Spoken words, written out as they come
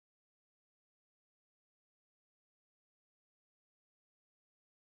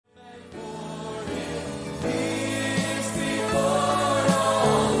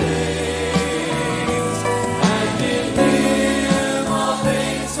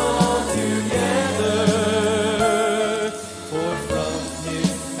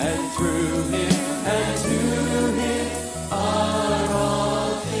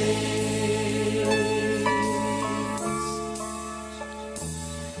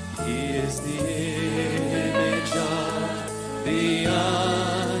He is the image of the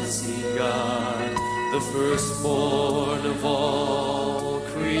unseen God, the firstborn of all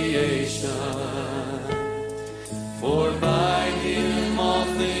creation. For by him all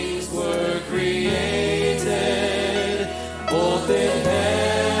things were created, both in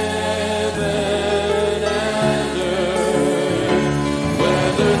heaven and earth,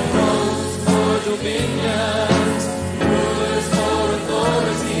 whether thrones or dominions, rulers or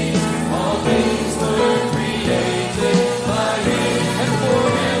authorities, all things were created by him and for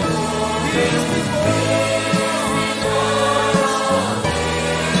him. He is before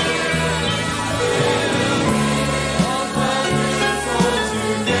all things all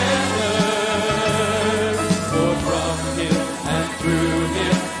together. For from him and through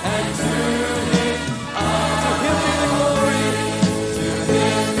him and to him, to him be the glory, to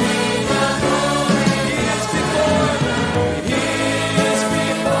him be the glory. He is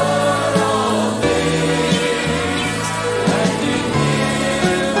before all things, and in him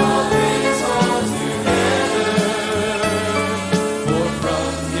all things hold together. For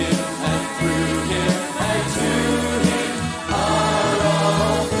from him and through him and to him are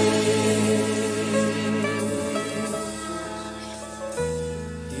all things.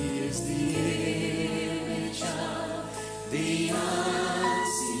 He is the image of the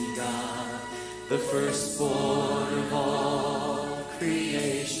unseen God, the firstborn of all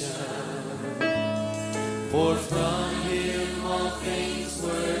creation. For from him all things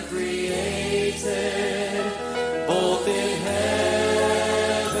were created, both in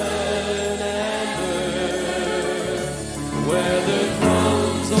heaven and earth, whether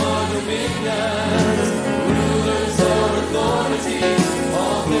thrones or dominions, rulers or authorities,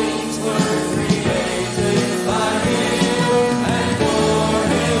 all things were created by him and for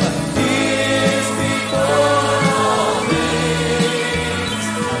him. He is before all things,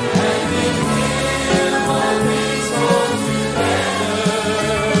 and in him all things hold together.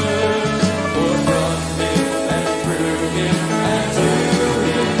 For from him and through him and to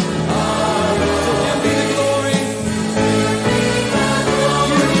him are all. To him be the glory.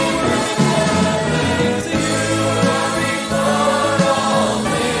 To you are before all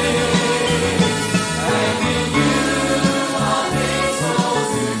things, and in you all things hold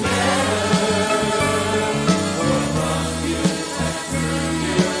together. For from you and through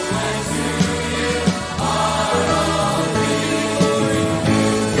you and to you are all things.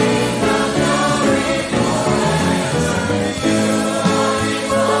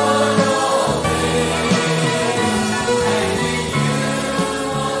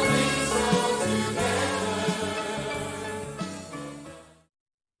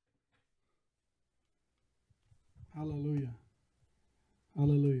 Hallelujah.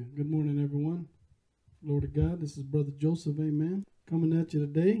 Hallelujah. Good morning, everyone. Glory to God. This is Brother Joseph, amen. Coming at you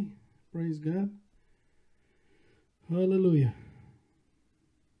today. Praise God. Hallelujah.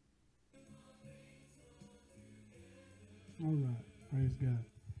 All right. Praise God.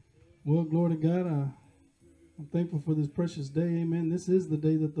 Well, glory to God. I'm thankful for this precious day, amen. This is the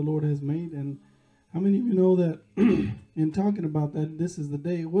day that the Lord has made. And how many of you know that in talking about that, this is the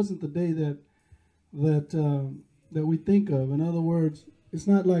day? It wasn't the day that we think of. In other words, it's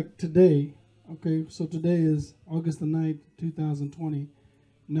not like today. Okay, so today is August the 9th, 2020,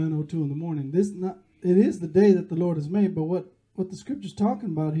 9:02 in the morning. It is the day that the Lord has made, but what the scripture's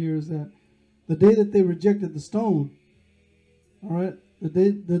talking about here is that the day that they rejected the stone, all right, the day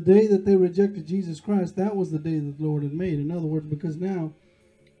that they rejected Jesus Christ, that was the day that the Lord had made. In other words, because now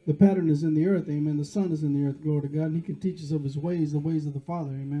the pattern is in the earth, amen. The Son is in the earth, glory to God, and he can teach us of his ways, the ways of the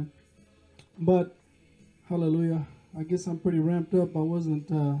Father, amen. But hallelujah, I guess I'm pretty ramped up.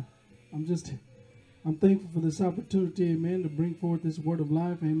 I'm thankful for this opportunity, amen, to bring forth this word of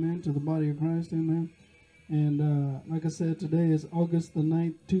life, amen, to the body of Christ, amen. And like I said, today is August the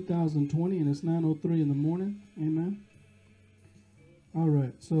 9th, 2020, and it's 9:03 in the morning, amen. All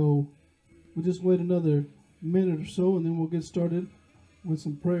right, so we'll just wait another minute or so, and then we'll get started with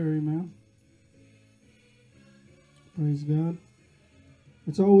some prayer, amen. Praise God.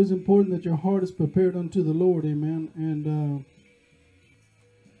 It's always important that your heart is prepared unto the Lord, amen. And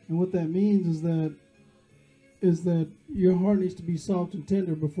what that means is that your heart needs to be soft and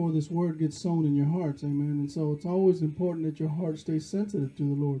tender before this word gets sown in your hearts, amen. And so it's always important that your heart stays sensitive to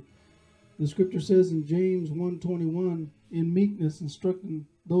the Lord. The scripture says in James 1:21, in meekness instructing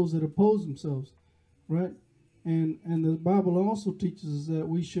those that oppose themselves, right? And the Bible also teaches us that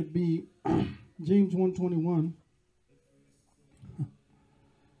we should be, James 1:21.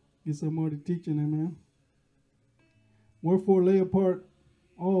 Guess I'm already teaching, amen. Wherefore lay apart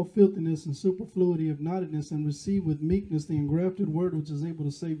all filthiness and superfluity of naughtiness, and receive with meekness the engrafted word which is able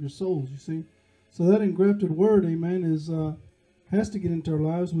to save your souls. You see? So that engrafted word, amen, has to get into our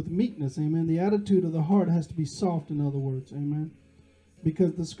lives with meekness, amen. The attitude of the heart has to be soft, in other words, amen.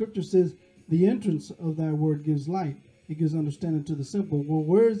 Because the scripture says, the entrance of thy word gives light. It gives understanding to the simple. Well,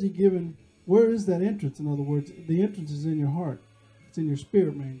 where is that entrance, in other words? The entrance is in your heart. It's in your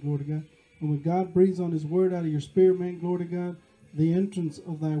spirit, man, glory to God. And when God breathes on his word out of your spirit, man, glory to God, the entrance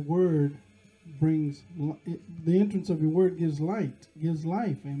of thy word the entrance of your word gives light, gives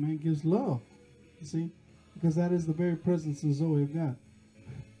life, amen, gives love, you see, because that is the very presence and Zoe of God.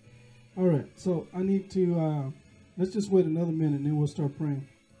 All right, so I need to, let's just wait another minute and then we'll start praying.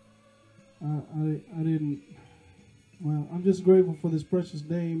 I'm just grateful for this precious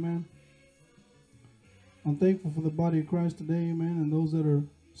day, amen. I'm thankful for the body of Christ today, amen, and those that are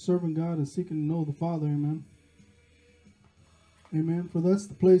serving God and seeking to know the Father, amen. Amen. For that's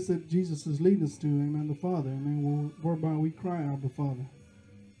the place that Jesus is leading us to, amen, the Father, amen, whereby we cry out, the Father.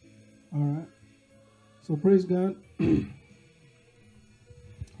 All right. So praise God.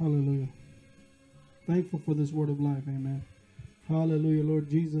 Hallelujah. Thankful for this word of life, amen. Hallelujah, Lord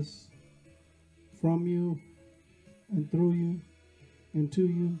Jesus. From you and through you and to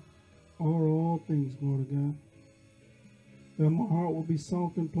you are all things, glory to God. That my heart will be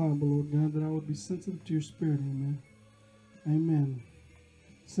soft and pliable, Lord God, that I would be sensitive to your spirit, amen. Amen.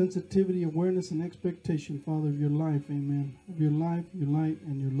 Sensitivity, awareness, and expectation, Father, of your life, amen. Of your life, your light,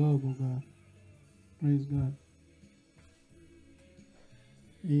 and your love, oh God. Praise God.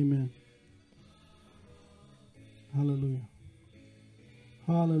 Amen. Hallelujah.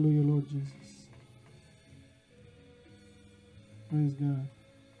 Hallelujah, Lord Jesus. Praise God.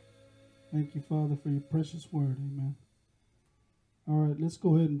 Thank you, Father, for your precious word, amen. All right, let's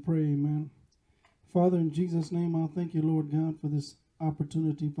go ahead and pray, amen. Father, in Jesus' name, I thank you, Lord God, for this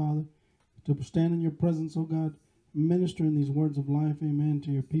opportunity, Father, to stand in your presence, oh God, ministering these words of life, amen,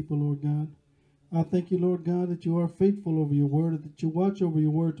 to your people, Lord God. I thank you, Lord God, that you are faithful over your word, that you watch over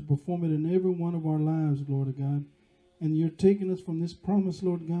your word to perform it in every one of our lives, Lord God. And you're taking us from this promise,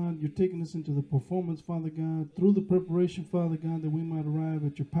 Lord God, you're taking us into the performance, Father God, through the preparation, Father God, that we might arrive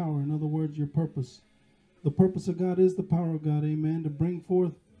at your power. In other words, your purpose. The purpose of God is the power of God, amen, to bring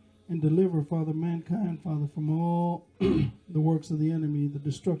forth and deliver, Father, mankind, Father, from all the works of the enemy, the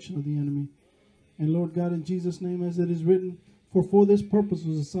destruction of the enemy. And Lord God, in Jesus' name, as it is written, for this purpose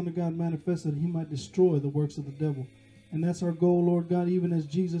was the Son of God manifested, that he might destroy the works of the devil. And that's our goal, Lord God, even as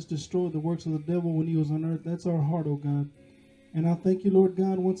Jesus destroyed the works of the devil when he was on earth. That's our heart, oh God. And I thank you, Lord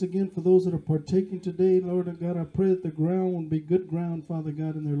God, once again for those that are partaking today, Lord God. I pray that the ground will be good ground, Father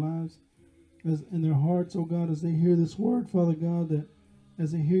God, in their lives, as in their hearts, oh God, as they hear this word, Father God, that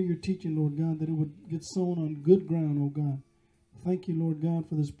as they hear your teaching, Lord God, that it would get sown on good ground, oh God. Thank you, Lord God,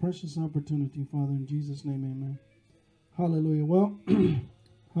 for this precious opportunity, Father, in Jesus' name, amen. Hallelujah. Well,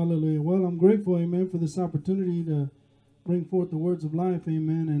 hallelujah. Well, I'm grateful, amen, for this opportunity to bring forth the words of life,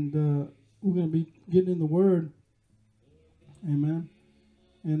 amen, and we're going to be getting in the word, amen.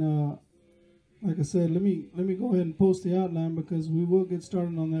 And like I said, let me go ahead and post the outline because we will get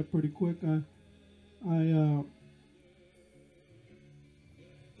started on that pretty quick. I'm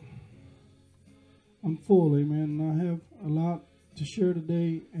full, amen, and I have a lot to share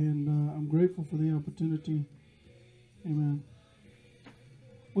today, and I'm grateful for the opportunity, amen.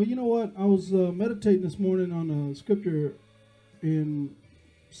 Well, you know what? I was meditating this morning on a scripture in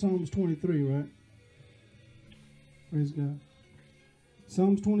Psalms 23, right? Praise God.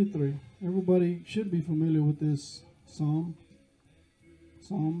 Psalms 23. Everybody should be familiar with this psalm.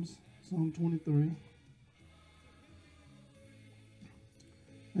 Psalm 23.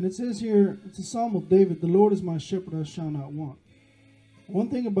 And it says here, it's a psalm of David, the Lord is my shepherd, I shall not want. One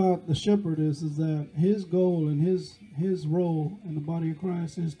thing about the shepherd is that his goal and his role in the body of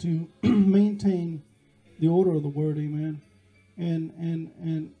Christ is to maintain the order of the word, amen. And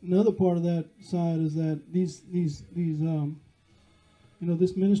another part of that side is that these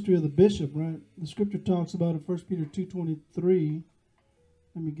this ministry of the bishop, right? The scripture talks about in 1 Peter 2:23.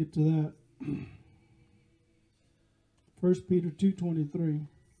 Let me get to that. 1 Peter 2:23.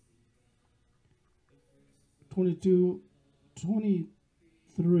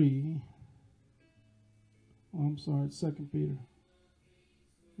 23. Oh, I'm sorry, it's 2 Peter.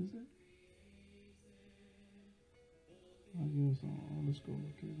 Is it? I guess. Let's go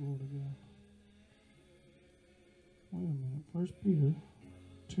look at the word again. Wait a minute. 1 Peter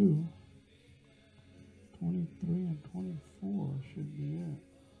 2, 23 and 24 should be it.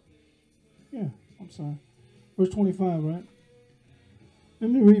 Yeah, I'm sorry. Verse 25, right? Let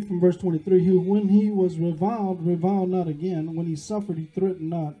me read from verse 23. Who, when he was reviled, reviled not again. When he suffered, he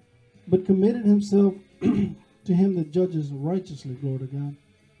threatened not, but committed himself to him that judges righteously. Glory to God.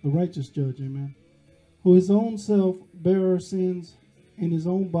 The righteous judge, amen. Who his own self bare our sins in his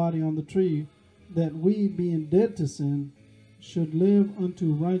own body on the tree, that we, being dead to sin, should live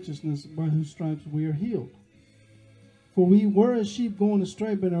unto righteousness, by whose stripes we are healed. For we were as sheep going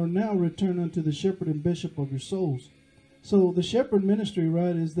astray, but are now returned unto the shepherd and bishop of your souls. So the shepherd ministry,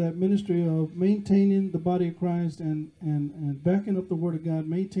 right, is that ministry of maintaining the body of Christ and backing up the Word of God,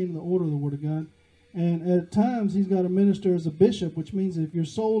 maintaining the order of the Word of God. And at times he's got to minister as a bishop, which means if your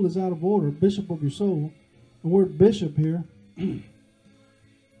soul is out of order, bishop of your soul, the word bishop here.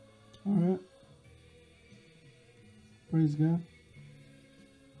 All right. Praise God.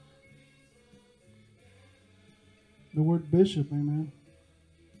 The word bishop, amen.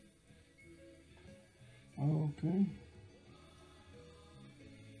 Okay.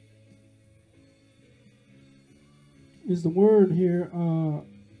 Is the word here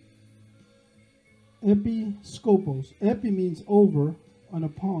episkopos. Epi means over and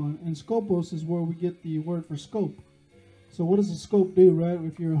upon, and scopos is where we get the word for scope. So what does a scope do, right?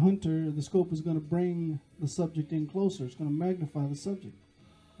 If you're a hunter, the scope is going to bring the subject in closer. It's going to magnify the subject.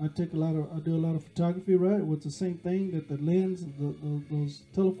 I do a lot of photography, right? It's the same thing that the lens, those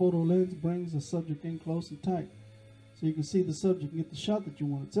telephoto lens brings the subject in close and tight, so you can see the subject and get the shot that you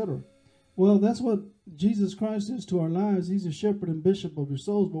want, etc. Well, that's what Jesus Christ is to our lives. He's a shepherd and bishop of your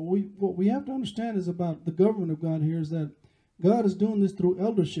souls. But what we have to understand is about the government of God here is that God is doing this through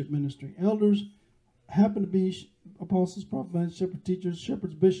eldership ministry. Elders happen to be apostles, prophets, shepherd teachers,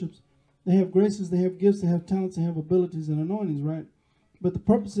 shepherds, bishops. They have graces, they have gifts, they have talents, they have abilities and anointings, right? But the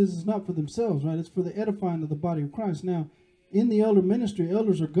purpose is not for themselves, right? It's for the edifying of the body of Christ. Now, in the elder ministry,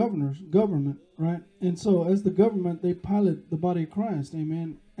 elders are government, right? And so as the government, they pilot the body of Christ,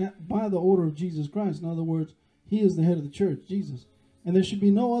 amen, by the order of Jesus Christ. In other words, he is the head of the church, Jesus. And there should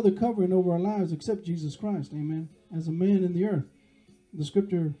be no other covering over our lives except Jesus Christ, amen, as a man in the earth. The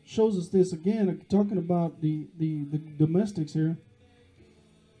scripture shows us this again, talking about the domestics here.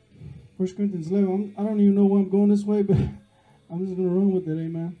 1 Corinthians 11, I don't even know why I'm going this way, but I'm just going to run with it,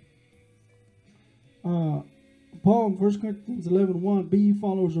 amen. Paul in 1 Corinthians 11:1, be ye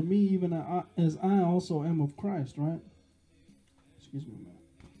followers of me, even as I also am of Christ, right? Excuse me, man.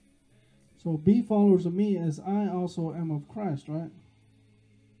 So be followers of me as I also am of Christ, right?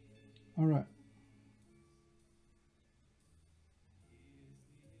 All right.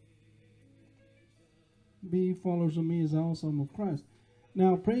 Be followers of me as I also am of Christ.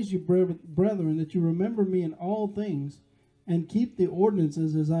 Now praise you, brethren, that you remember me in all things, and keep the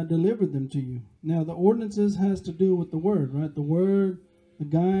ordinances as I delivered them to you. Now the ordinances has to do with the word, right? The word, the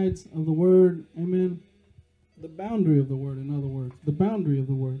guides of the word, amen. The boundary of the word, in other words, the boundary of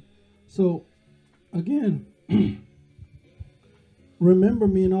the word. So again, remember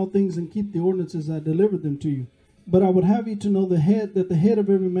me in all things and keep the ordinances I delivered them to you. But I would have you to know that the head of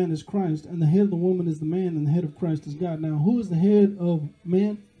every man is Christ, and the head of the woman is the man, and the head of Christ is God. Now, who is the head of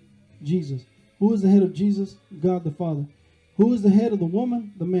man? Jesus. Who is the head of Jesus? God the Father. Who is the head of the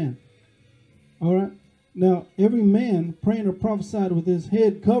woman? The man. All right. Now, every man praying or prophesied with his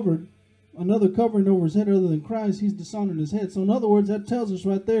head covered, another covering over his head other than Christ, he's dishonoring his head. So in other words, that tells us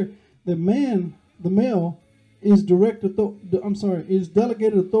right there that man, the male, is is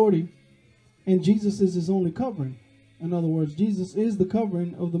delegated authority, and Jesus is his only covering. In other words, Jesus is the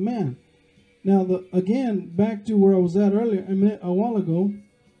covering of the man. Now, again, back to where I was at earlier, a while ago.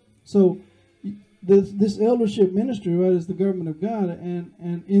 So this eldership ministry, right, is the government of God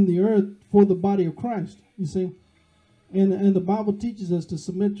and in the earth for the body of Christ, you see. And the Bible teaches us to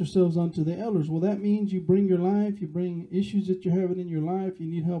submit yourselves unto the elders. Well, that means you bring your life, you bring issues that you're having in your life, you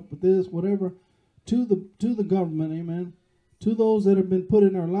need help with this, whatever, to the government, amen, to those that have been put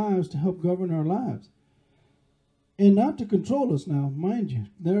in our lives to help govern our lives. And not to control us now, mind you.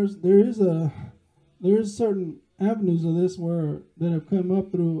 There is certain avenues of this that have come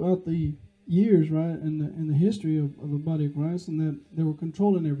up throughout the years, right, in the history of the body of Christ, and that they were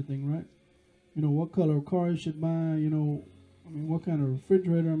controlling everything, right? You know, what color of car you should buy, you know, I mean, what kind of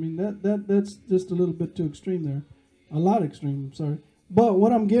refrigerator. I mean, that's just a little bit too extreme there. A lot extreme, I'm sorry. But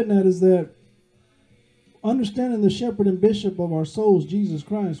what I'm getting at is that understanding the shepherd and bishop of our souls, Jesus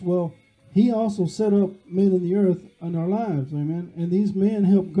Christ, well, he also set up men in the earth in our lives, amen? And these men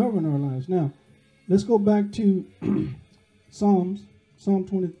help govern our lives. Now, let's go back to Psalm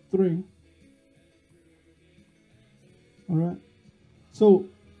 23. All right. So,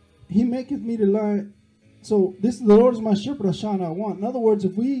 he maketh me to lie. So, this is the Lord is my shepherd, I shall not want. In other words,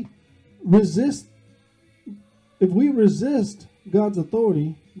 if we resist if we resist God's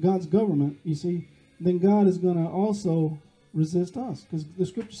authority, God's government, you see, then God is going to also resist us. Because the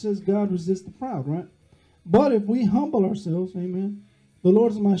scripture says God resists the proud, right? But if we humble ourselves, amen, the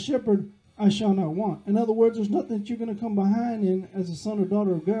Lord is my shepherd, I shall not want. In other words, there's nothing that you're going to come behind in as a son or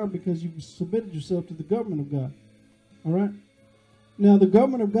daughter of God because you've submitted yourself to the government of God. All right? Now, the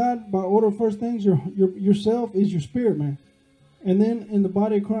government of God, by order of first things, yourself is your spirit, man. And then in the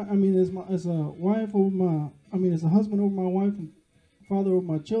body of Christ, I mean, as a wife over my, I mean, as a husband over my wife and father over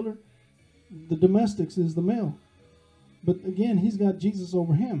my children, the domestics is the male. But again, he's got Jesus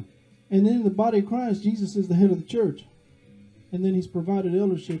over him. And then in the body of Christ, Jesus is the head of the church. And then he's provided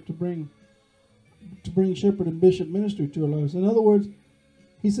eldership to bring shepherd and bishop ministry to our lives. In other words,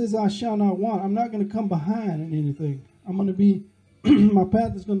 he says, I shall not want. I'm not going to come behind in anything. I'm going to be, my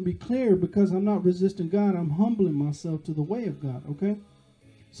path is going to be clear because I'm not resisting God. I'm humbling myself to the way of God, okay?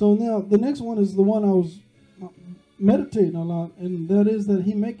 So now, the next one is the one I was meditating a lot, and that is that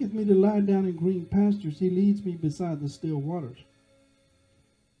he maketh me to lie down in green pastures. He leads me beside the still waters.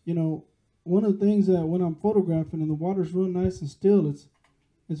 You know, one of the things that when I'm photographing and the water's real nice and still, it's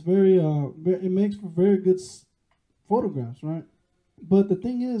very, it makes for very good photographs, right? But the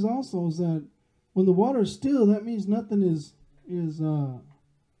thing is also is that when the water is still, that means nothing is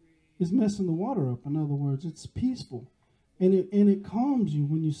messing the water up. In other words, it's peaceful, and it calms you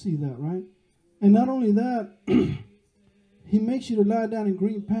when you see that, right? And not only that, he makes you to lie down in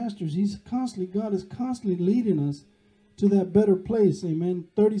green pastures. God is constantly leading us to that better place, amen.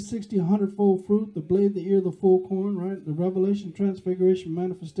 30, 60, 100-fold fruit, the blade, the ear, the full corn, right? The revelation, transfiguration,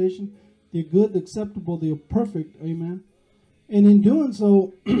 manifestation, the good, the acceptable, the perfect, amen. And in doing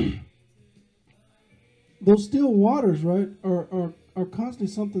so, those still waters, right, are constantly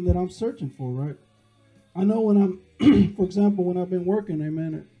something that I'm searching for, right? I know when I'm, for example, when I've been working,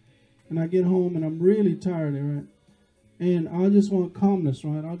 amen, and I get home and I'm really tired, right? And I just want calmness,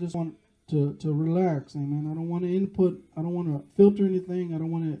 right? I just want to relax, amen. I don't want to input, I don't want to filter anything, I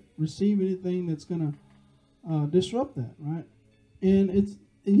don't want to receive anything that's going to disrupt that, right? And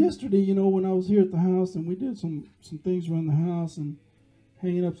yesterday, you know, when I was here at the house and we did some things around the house and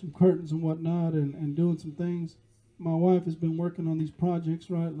hanging up some curtains and whatnot and doing some things. My wife has been working on these projects,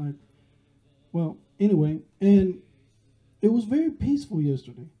 right? Like, well, anyway, and it was very peaceful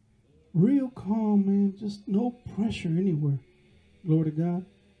yesterday. Real calm, man, just no pressure anywhere. Glory to God.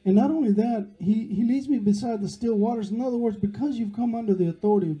 And not only that, he leads me beside the still waters. In other words, because you've come under the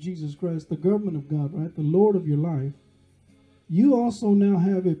authority of Jesus Christ, the government of God, right? The Lord of your life, you also now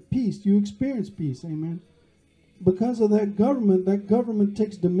have a peace. You experience peace, amen. Because of that government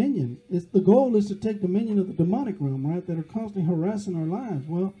takes dominion. The goal is to take dominion of the demonic realm, right? That are constantly harassing our lives.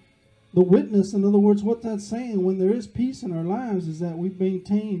 Well, the witness, in other words, what that's saying, when there is peace in our lives, is that we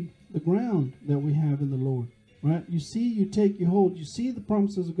maintain the ground that we have in the Lord, right? You see, you take, you hold. You see the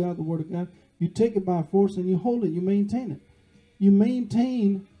promises of God, the word of God. You take it by force and you hold it. You maintain it. You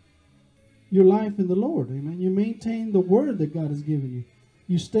maintain your life in the Lord, amen. You maintain the word that God has given you.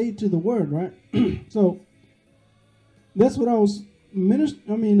 You stay to the word, right? So that's what I was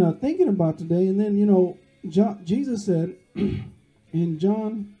thinking about today. And then, you know, Jesus said in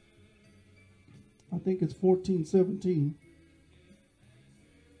John, I think it's 14:17.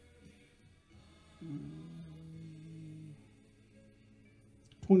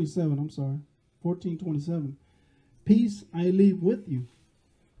 27, I'm sorry. 14:27. Peace I leave with you.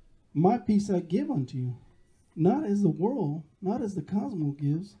 My peace I give unto you. Not as the world, not as the cosmos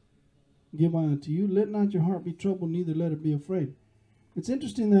gives, give I unto you. Let not your heart be troubled, neither let it be afraid. It's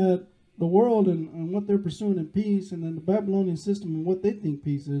interesting that the world and what they're pursuing in peace, and then the Babylonian system and what they think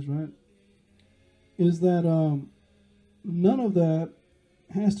peace is, right, is that none of that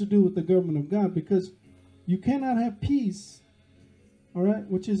has to do with the government of God, because you cannot have peace, all right,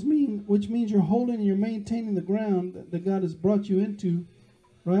 which means you're holding and you're maintaining the ground that God has brought you into,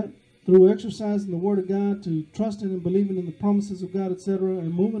 right, through exercising the word of God, to trusting and believing in the promises of God, etc.,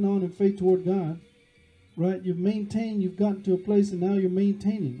 and moving on in faith toward God, right? You've gotten to a place, and now you're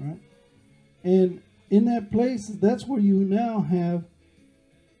maintaining, right? And in that place, that's where you now have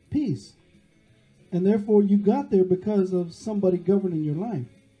peace. And therefore, you got there because of somebody governing your life,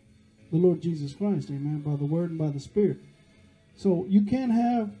 the Lord Jesus Christ, amen, by the word and by the Spirit. So you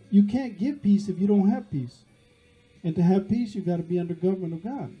can't give peace if you don't have peace. And to have peace, you got to be under government of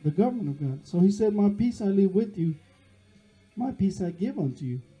God, the government of God. So he said, my peace I leave with you, my peace I give unto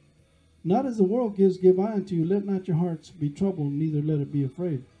you. Not as the world gives, give I unto you. Let not your hearts be troubled, neither let it be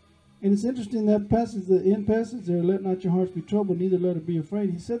afraid. And it's interesting, that passage, the end passage there, let not your hearts be troubled, neither let it be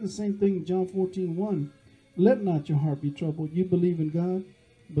afraid. He said the same thing in John 14:1. Let not your heart be troubled. You believe in God,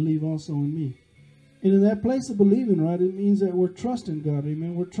 believe also in me. And in that place of believing, right, it means that we're trusting God,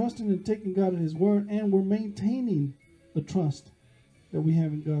 amen. We're trusting and taking God at His word, and we're maintaining the trust that we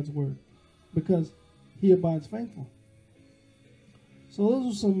have in God's word because He abides faithful. So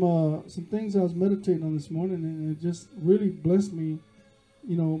those are some things I was meditating on this morning, and it just really blessed me,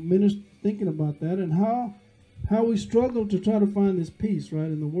 thinking about that and how we struggle to try to find this peace, right,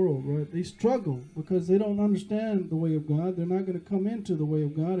 in the world, right? They struggle because they don't understand the way of God. They're not going to come into the way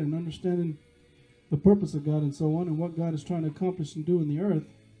of God and understanding the purpose of God and so on and what God is trying to accomplish and do in the earth.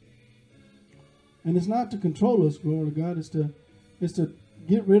 And it's not to control us, glory to God. It's to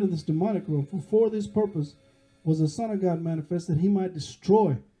get rid of this demonic rule. For this purpose was the Son of God manifest, that He might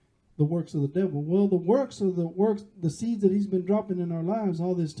destroy the works of the devil. Well, the seeds that He's been dropping in our lives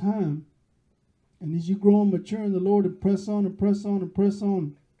all this time, and as you grow and mature in the Lord and press on and press on and press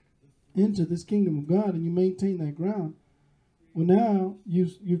on into this kingdom of God, and you maintain that ground, well, now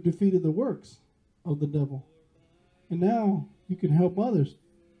you've defeated the works of the devil. And now you can help others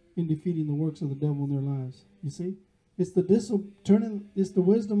in defeating the works of the devil in their lives. You see? It's the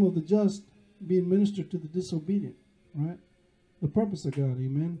wisdom of the just being ministered to the disobedient, right? The purpose of God,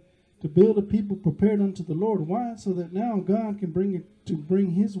 amen. To build a people prepared unto the Lord. Why? So that now God can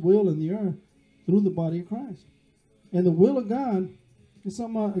bring His will in the earth through the body of Christ. And the will of God is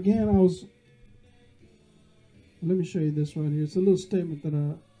something, let me show you this right here. It's a little statement that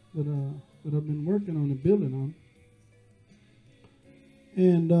I've been working on and building on.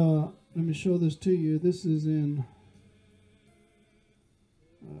 And let me show this to you. This is in,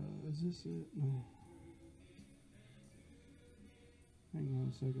 is this it? No. Hang on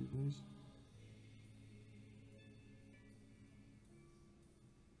a second, please.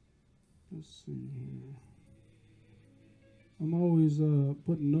 Let's see here. I'm always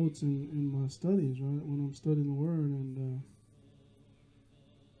putting notes in my studies, right, when I'm studying the Word. And,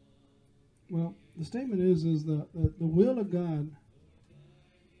 well, the statement is the will of God.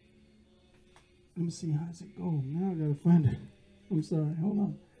 Let me see, how does it go? Now I got to find it. I'm sorry, hold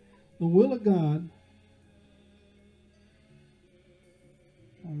on. The will of God.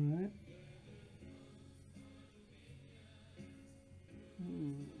 All right.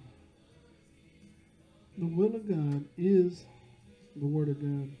 The will of God is the Word of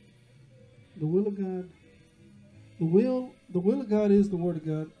God. The will of God. The will of God is the Word of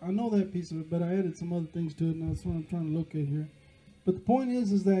God. I know that piece of it, but I added some other things to it, and that's what I'm trying to locate here. But the point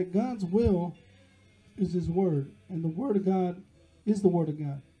is that God's will is His Word, and the Word of God is the Word of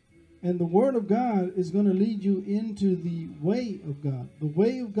God. And the Word of God is going to lead you into the way of God. The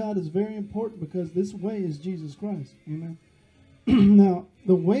way of God is very important because this way is Jesus Christ. Amen. Now,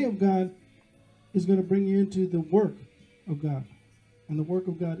 the way of God is going to bring you into the work of God. And the work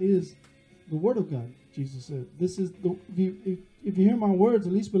of God is the Word of God, Jesus said. This is if you hear my words,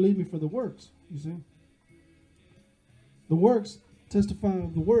 at least believe me for the works, you see. The works testify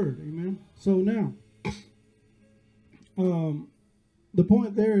of the Word. Amen. So now, the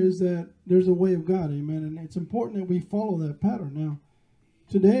point there is that there's a way of God, amen, and it's important that we follow that pattern. Now,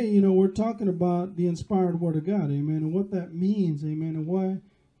 today, we're talking about the inspired Word of God, amen, and what that means, amen, and why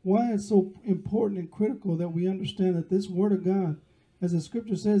it's so important and critical that we understand that this Word of God, as the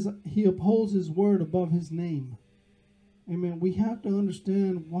Scripture says, He upholds His Word above His name. Amen. We have to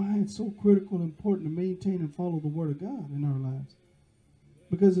understand why it's so critical and important to maintain and follow the Word of God in our lives.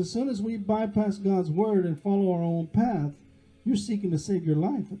 Because as soon as we bypass God's Word and follow our own path, you're seeking to save your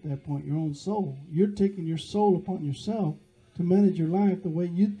life at that point, your own soul. You're taking your soul upon yourself to manage your life the way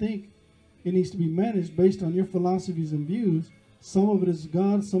you think it needs to be managed based on your philosophies and views. Some of it is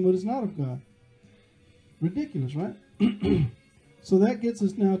God, some of it is not of God. Ridiculous, right? So that gets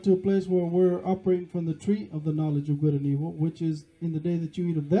us now to a place where we're operating from the tree of the knowledge of good and evil, which is in the day that you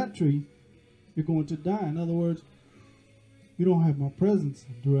eat of that tree, you're going to die. In other words, you don't have my presence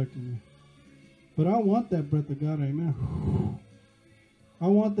directing you. But I want that breath of God, amen. I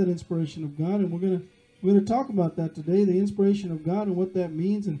want that inspiration of God, and we're gonna talk about that today, the inspiration of God and what that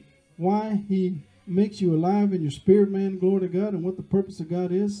means and why He makes you alive in your spirit, man, glory to God, and what the purpose of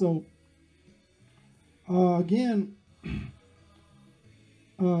God is. So, again,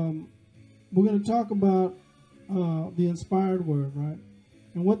 we're going to talk about the inspired Word, right,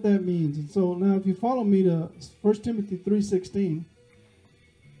 and what that means. And so now if you follow me to 1 Timothy 3:16,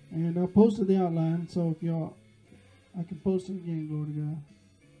 and I posted the outline, so if y'all, I can post it again, glory to God.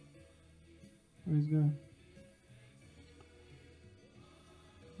 Praise God.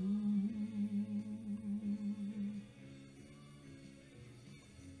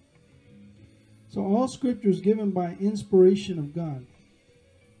 So all Scripture is given by inspiration of God,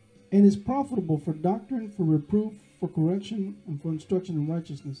 and is profitable for doctrine, for reproof, for correction, and for instruction in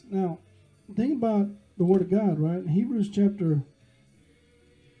righteousness. Now, think about the Word of God, right? Hebrews chapter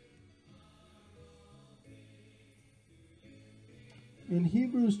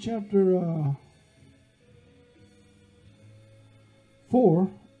 4,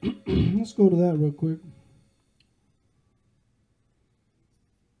 let's go to that real quick.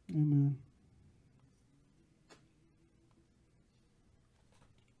 Amen.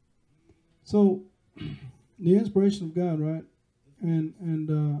 So, the inspiration of God, right? And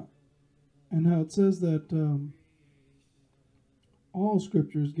how it says that all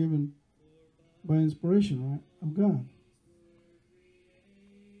Scripture is given by inspiration, right, of God.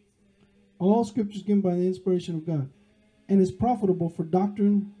 All Scripture is given by the inspiration of God, and is profitable for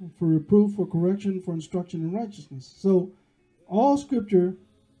doctrine, for reproof, for correction, for instruction in righteousness. So, all Scripture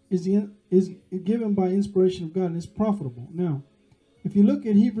is given by inspiration of God, and is profitable. Now, if you look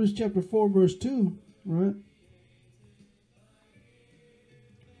at Hebrews chapter 4, verse 2, right?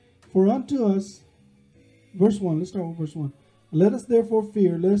 For unto us, verse 1, let's start with verse 1. Let us therefore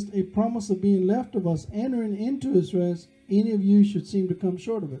fear, lest a promise of being left of us entering into his rest, any of you should seem to come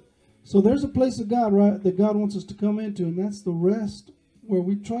short of it. So there's a place of God, right, that God wants us to come into, and that's the rest where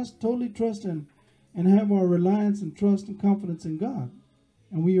we totally trust and have our reliance and trust and confidence in God.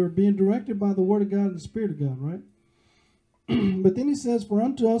 And we are being directed by the Word of God and the Spirit of God, right? But then he says, for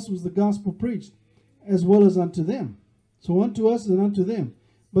unto us was the gospel preached, as well as unto them. So unto us and unto them.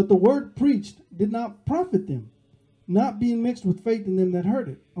 But the word preached did not profit them, not being mixed with faith in them that heard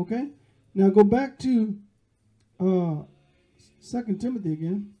it. Okay? Now go back to 2 Timothy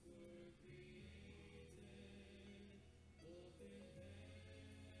again.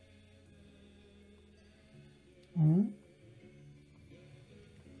 All right.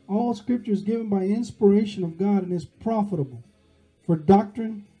 All Scripture is given by inspiration of God and is profitable for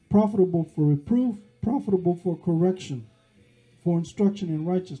doctrine, profitable for reproof, profitable for correction, for instruction in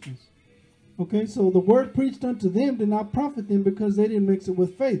righteousness. Okay, so the word preached unto them did not profit them because they didn't mix it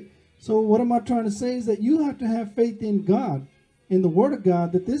with faith. So what am I trying to say is that you have to have faith in God, in the Word of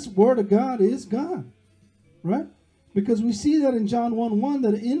God, that this Word of God is God, right? Because we see that in John 1:1,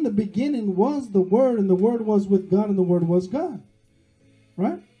 that in the beginning was the Word, and the Word was with God, and the Word was God,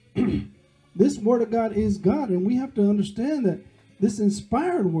 right? This Word of God is God, and we have to understand that this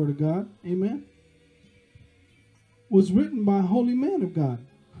inspired Word of God, amen, was written by holy men of God.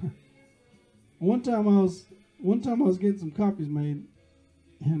 One time I was getting some copies made,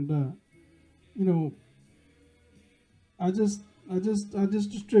 and you know, I just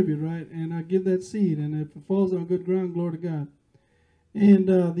distribute, right, and I give that seed, and if it falls on good ground, glory to God. And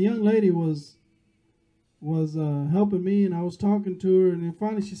the young lady was helping me, and I was talking to her, and then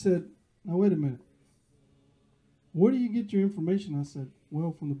finally she said, now wait a minute, where do you get your information? I said,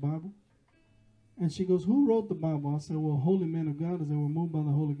 well, from the Bible. And she goes, who wrote the Bible? I said, well, holy men of God, as they were moved by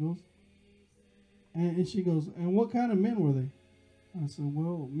the Holy Ghost. And she goes, and what kind of men were they? I said,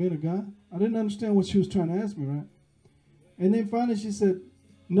 well, men of God. I didn't understand what she was trying to ask me, right? And then finally she said,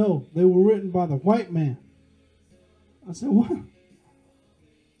 no, they were written by the white man. I said, what?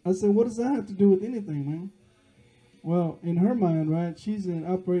 I said, what does that have to do with anything, man? Well, in her mind, right, she's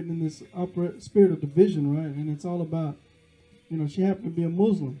operating in this spirit of division, right? And it's all about, you know, she happened to be a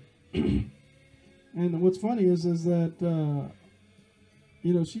Muslim. And what's funny is that,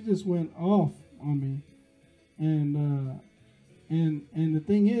 you know, she just went off on me. And the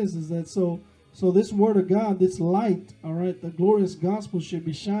thing is that so this Word of God, this light, all right, the glorious gospel should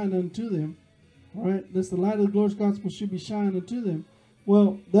be shined unto them. All right, that's the light of the glorious gospel should be shined unto them.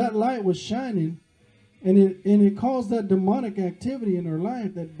 Well, that light was shining, and it caused that demonic activity in her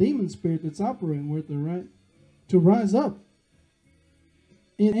life, that demon spirit that's operating with her, right, to rise up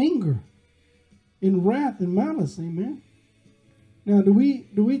in anger, in wrath and malice. Amen. Now, do we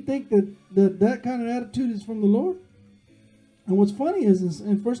think that kind of attitude is from the Lord? And what's funny is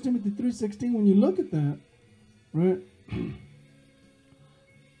in 1 Timothy 3:16, when you look at that, right?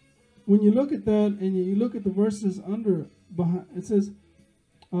 When you look at that and you look at the verses behind, it says,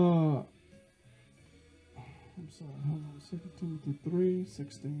 I'm sorry, hold on, 2 Timothy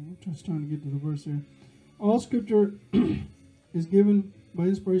 3:16. I'm just trying to get to the verse here. All Scripture is given by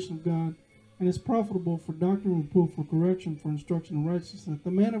inspiration of God, and is profitable for doctrine, reproof, for correction, for instruction in righteousness, that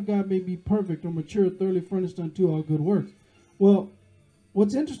the man of God may be perfect or mature, thoroughly furnished unto all good works. Well,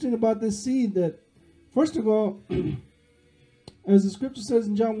 what's interesting about this seed, that first of all, as the Scripture says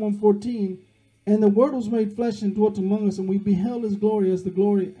in John 1:14, and the Word was made flesh and dwelt among us, and we beheld His glory as the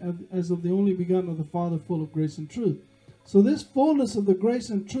glory as of the only begotten of the Father, full of grace and truth. So this fullness of the grace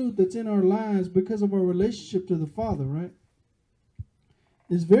and truth that's in our lives because of our relationship to the Father, right?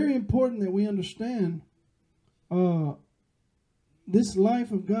 It's very important that we understand this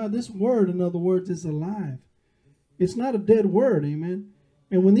life of God, this word, in other words, is alive. It's not a dead word, amen.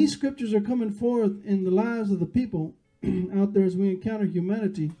 And when these scriptures are coming forth in the lives of the people out there as we encounter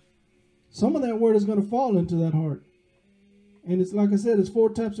humanity, some of that word is going to fall into that heart. And it's like I said, it's 4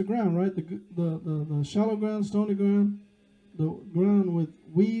 types of ground, right? The shallow ground, stony ground, the ground with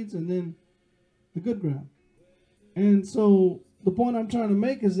weeds, and then the good ground. And so the point I'm trying to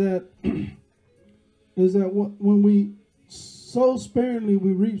make is that when we sow sparingly,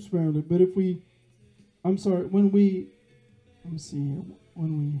 we reap sparingly. But if we, when we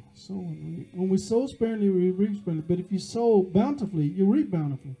sow sparingly, we reap sparingly. But if you sow bountifully, you reap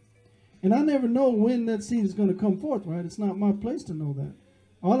bountifully. And I never know when that seed is going to come forth, right? It's not my place to know that.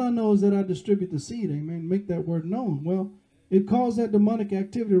 All I know is that I distribute the seed, amen, make that word known. Well, it caused that demonic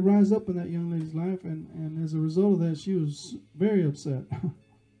activity to rise up in that young lady's life, and as a result of that, she was very upset.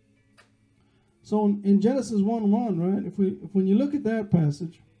 So in Genesis 1:1, right, when you look at that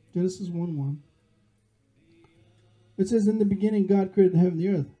passage, Genesis 1:1, it says, in the beginning God created the heaven and the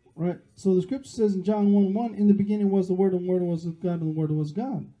earth, right? So the scripture says in John 1:1, in the beginning was the Word, and the Word was with God, and the Word was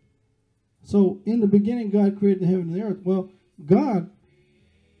God. So in the beginning God created the heaven and the earth. Well, God,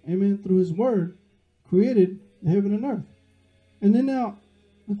 amen, through his word, created the heaven and earth. And then now,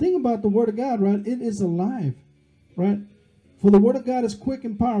 the thing about the word of God, right, it is alive, right? For the word of God is quick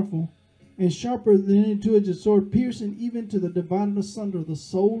and powerful, and sharper than any two-edged sword, piercing even to the dividing asunder of the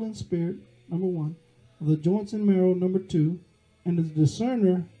soul and spirit, number 1, of the joints and marrow, number 2, and the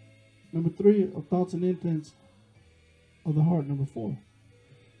discerner, number 3, of thoughts and intents of the heart, number 4.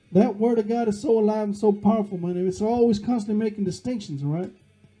 That word of God is so alive and so powerful, man. It's always constantly making distinctions, right?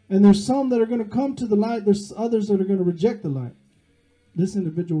 And there's some that are going to come to the light. There's others that are going to reject the light. This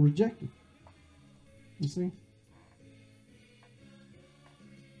individual rejected. You see?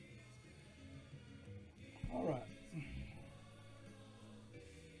 All right.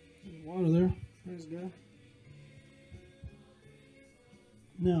 There's water there. Praise God.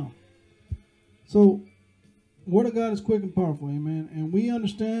 Now, so Word of God is quick and powerful, amen. And we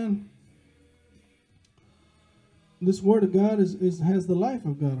understand this Word of God has the life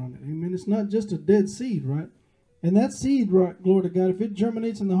of God on it, amen. It's not just a dead seed, right? And that seed, right, glory to God, if it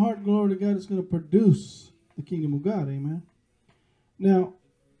germinates in the heart, glory to God, it's going to produce the kingdom of God, amen. Now,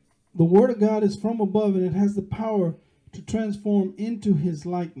 the Word of God is from above, and it has the power to transform into his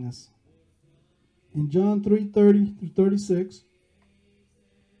likeness. In John 3:30 through 36,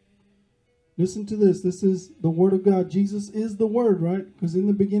 listen to this. This is the Word of God. Jesus is the Word, right? Because in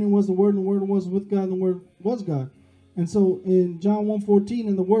the beginning was the Word, and the Word was with God, and the Word was God. And so in John 1:14,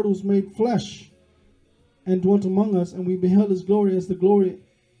 and the Word was made flesh and dwelt among us, and we beheld his glory as the glory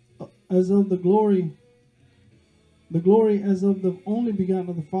as of the only begotten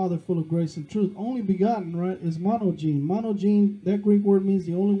of the Father, full of grace and truth. Only begotten, right, is monogene. Monogene, that Greek word means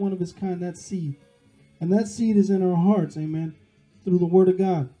the only one of its kind, that seed. And that seed is in our hearts, amen, through the Word of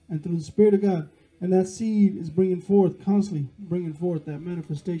God and through the Spirit of God. And that seed is constantly bringing forth that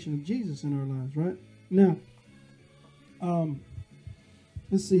manifestation of Jesus in our lives, right? Now,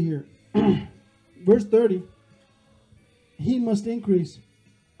 let's see here. Verse 30, he must increase,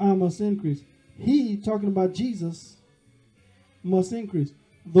 I must increase. He, talking about Jesus, must increase.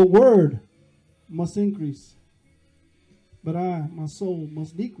 The Word must increase. But I, my soul,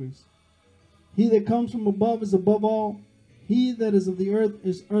 must decrease. He that comes from above is above all. He that is of the earth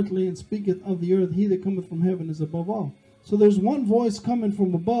is earthly, and speaketh of the earth. He that cometh from heaven is above all. So there's one voice coming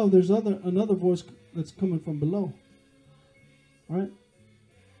from above. There's another voice that's coming from below. Right?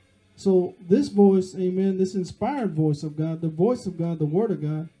 So this voice, amen, this inspired voice of God, the voice of God, the Word of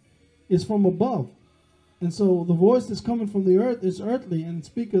God, is from above. And so the voice that's coming from the earth is earthly, and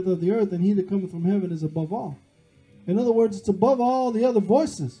speaketh of the earth, and he that cometh from heaven is above all. In other words, it's above all the other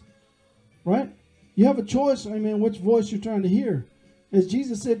voices. Right? You have a choice, amen, which voice you're trying to hear. As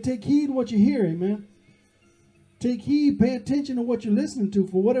Jesus said, take heed what you hear, amen. Take heed, pay attention to what you're listening to.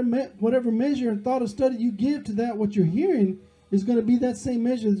 For whatever measure and thought or study you give to that, what you're hearing is going to be that same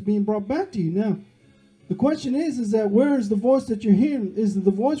measure that's being brought back to you. Now, the question is that where is the voice that you're hearing? Is it the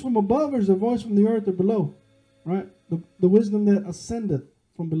voice from above, or is it the voice from the earth or below? Right? The wisdom that ascendeth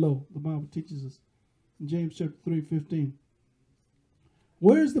from below, the Bible teaches us in James chapter 3:15.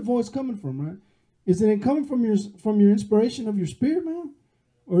 Where is the voice coming from, right? Is it coming from your inspiration of your spirit, man?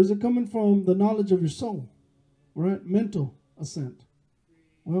 Or is it coming from the knowledge of your soul? Right? Mental assent.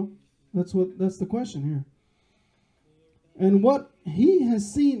 Well, that's the question here. And what he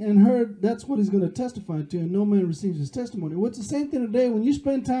has seen and heard, that's what he's going to testify to, and no man receives his testimony. Well, it's the same thing today. When you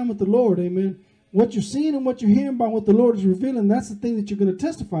spend time with the Lord, amen, what you're seeing and what you're hearing about what the Lord is revealing, that's the thing that you're going to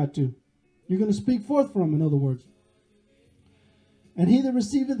testify to. You're going to speak forth from, in other words. And he that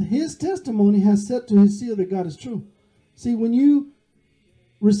receiveth his testimony has set to his seal that God is true. See, when you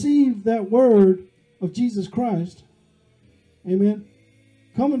receive that word of Jesus Christ, amen,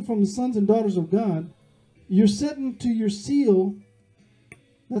 coming from the sons and daughters of God, you're setting to your seal,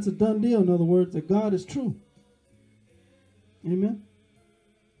 that's a done deal, in other words, that God is true. Amen.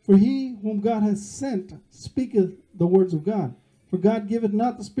 For he whom God hath sent speaketh the words of God. For God giveth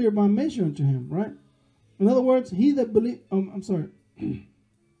not the Spirit by measure unto him, right? In other words, he that believe, For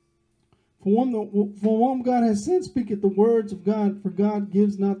whom God has sent speaketh the words of God, for God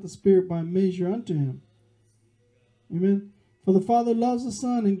gives not the Spirit by measure unto him. Amen. For the Father loves the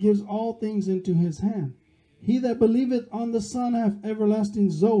Son and gives all things into his hand. He that believeth on the Son hath everlasting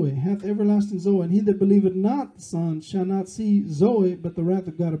Zoe, and he that believeth not the Son shall not see Zoe, but the wrath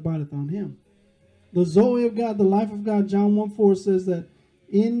of God abideth on him. The Zoe of God, the life of God, John 1:4 says that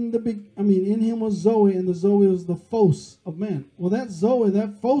in him was Zoe, and the Zoe was the phos of man. Well, that Zoe,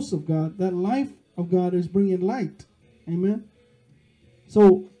 that phos of God, that life of God is bringing light. Amen.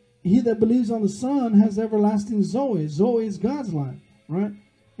 So he that believes on the Son has everlasting Zoe. Zoe is God's life, right?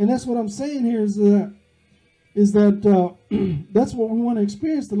 And that's what I'm saying here is that that's what we want to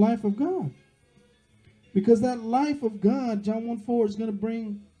experience, the life of God. Because that life of God, John 1:4, is going to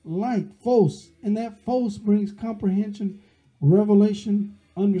bring light, phos. And that phos brings comprehension, revelation,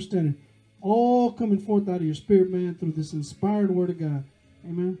 understanding. All coming forth out of your spirit, man, through this inspired word of God.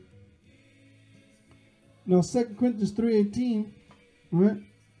 Amen. Now, 2 Corinthians 3:18, right?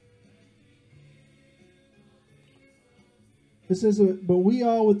 It says, but we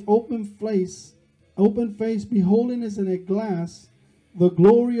all with open face, beholding as in a glass the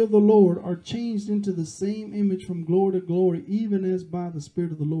glory of the Lord, are changed into the same image from glory to glory, even as by the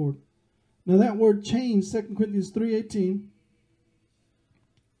Spirit of the Lord. Now that word change, 2 Corinthians 3:18,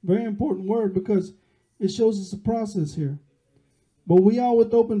 very important word because it shows us a process here. But we all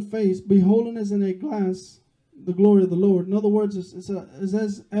with open face, beholding as in a glass the glory of the Lord. In other words, it's as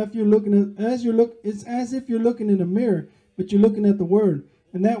if you're looking in a mirror, but you're looking at the word.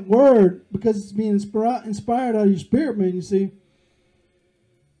 And that word, because it's being inspired out of your spirit, man, you see,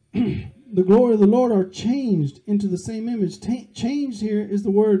 the glory of the Lord are changed into the same image. Changed here is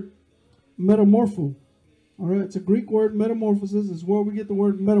the word metamorpho. All right, it's a Greek word, metamorphosis. Is where we get the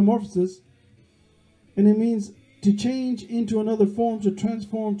word metamorphosis. And it means to change into another form, to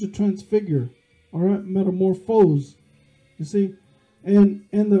transform, to transfigure. All right, metamorphose. You see, and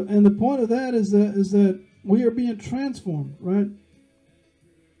the point of that is that we are being transformed, right,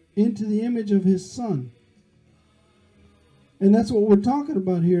 into the image of his Son. And that's what we're talking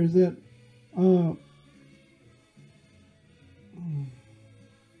about here, is that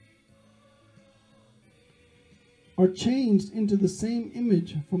are changed into the same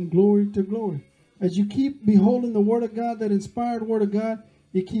image from glory to glory. As you keep beholding the word of God, that inspired word of God,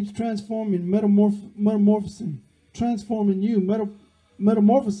 it keeps transforming, metamorphosing, transforming you,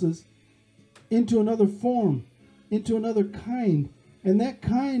 metamorphosis into another form, into another kind. And that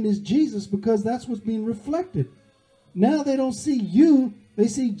kind is Jesus, because that's what's being reflected. Now they don't see you, they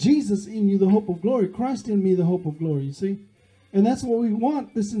see Jesus in you, the hope of glory. Christ in me, the hope of glory, you see. And that's what we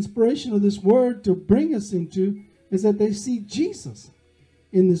want, this inspiration of this word to bring us into, is that they see Jesus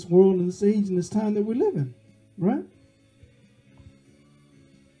in this world, in this age, in this time that we live in, right?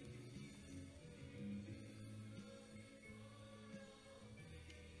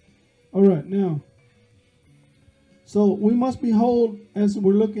 All right, now, so we must behold, as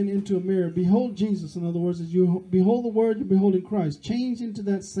we're looking into a mirror, behold Jesus. In other words, as you behold the word, you're beholding Christ. Change into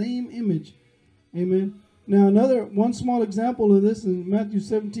that same image. Amen. Now, one small example of this is Matthew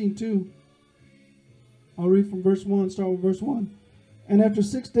 17:2. I'll read from verse 1, start with verse 1. And after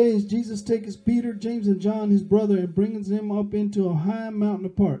 6 days, Jesus taketh Peter, James, and John, his brother, and brings them up into a high mountain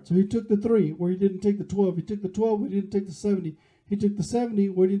apart. So he took the 3, where he didn't take the 12. He took the 12, where he didn't take the 70. He took the 70,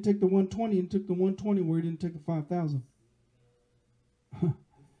 where he didn't take the 120, and took the 120, where he didn't take the 5,000.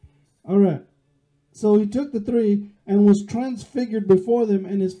 All right. So he took the 3 and was transfigured before them,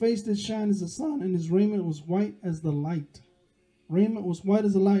 and his face did shine as the sun, and his raiment was white as the light. Raiment was white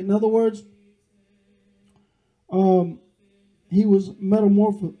as the light. In other words, he was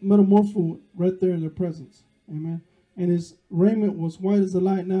metamorpho right there in their presence. Amen. And his raiment was white as the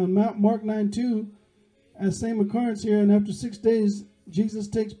light. Now in Mark 9:2, as same occurrence here, and after 6 days, Jesus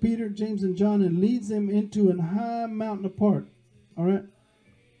takes Peter, James, and John and leads them into a high mountain apart. All right.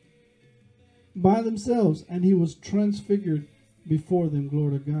 By themselves, and he was transfigured before them.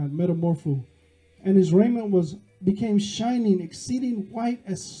 Glory to God. Metamorpho. And his raiment became shining, exceeding white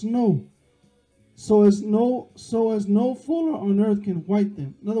as snow. So as no fuller on earth can white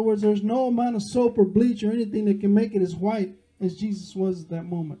them. In other words, there's no amount of soap or bleach or anything that can make it as white as Jesus was at that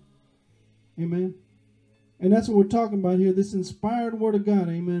moment. Amen. And that's what we're talking about here, this inspired word of God.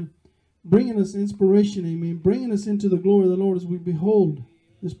 Amen. Bringing us inspiration. Amen. Bringing us into the glory of the Lord as we behold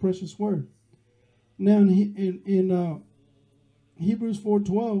this precious word. Now in Hebrews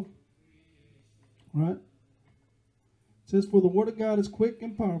 4:12, right? It says, for the word of God is quick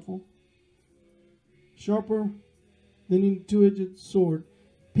and powerful, sharper than any two-edged sword,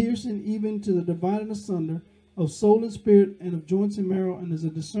 piercing even to the dividing asunder of soul and spirit and of joints and marrow, and is a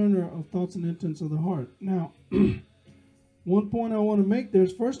discerner of thoughts and intents of the heart. Now, one point I want to make there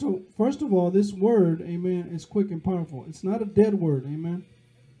is first of all, this word, amen, is quick and powerful. It's not a dead word, amen.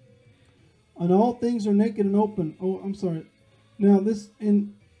 And all things are naked and open. Oh, I'm sorry. Now I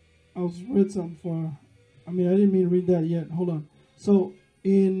read something for, I didn't mean to read that yet. Hold on. So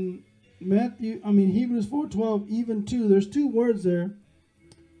in Hebrews 4:12, even to, there's two words there,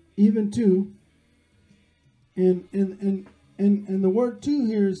 even to. And the word to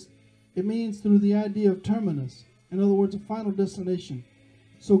here is, it means through the idea of terminus. In other words, a final destination.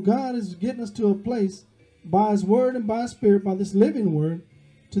 So God is getting us to a place by his word and by his spirit, by this living word,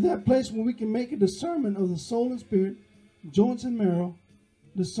 to that place where we can make a discernment of the soul and spirit, joints and marrow,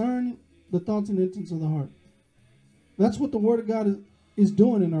 discern the thoughts and intents of the heart. That's what the word of God is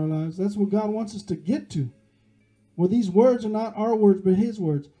doing in our lives. That's what God wants us to get to. Where these words are not our words, but his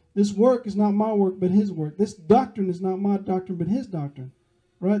words. This work is not my work, but his work. This doctrine is not my doctrine, but his doctrine.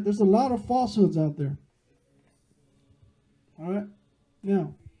 Right? There's a lot of falsehoods out there. All right?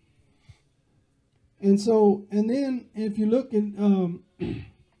 Now, and then if you look in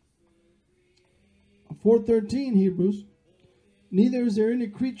 4:13 Hebrews, neither is there any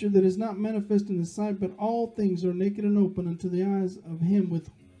creature that is not manifest in his sight, but all things are naked and open unto the eyes of him with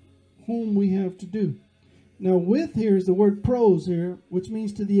whom we have to do. Now, with here is the word pros here, which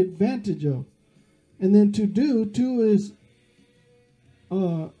means to the advantage of. And then to do, to is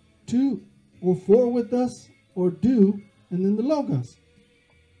to or for with us, or do, and then the logos.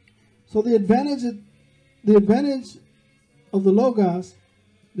 So the advantage of the logos,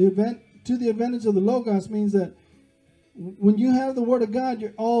 to the advantage of the logos means that when you have the word of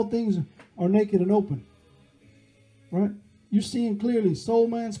God, all things are naked and open. Right? You're seeing clearly soul,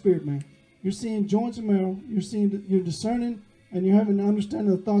 man, spirit, man. You're seeing joints and marrow. You're discerning, and you're having an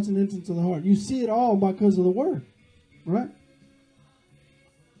understanding of the thoughts and intents of the heart. You see it all because of the word. Right?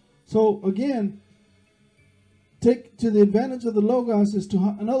 So again, take to the advantage of the logos is to,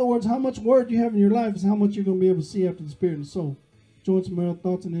 in other words, how much word you have in your life is how much you're going to be able to see after the spirit and soul. Joints and marrow,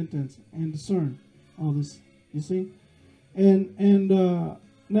 thoughts and intents, and discern all this. You see? And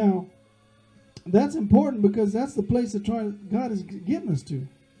now, that's important because that's the place that God is getting us to.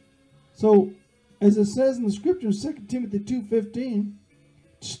 So, as it says in the scripture, 2 Timothy 2:15,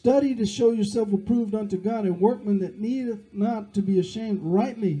 study to show yourself approved unto God, a workman that needeth not to be ashamed,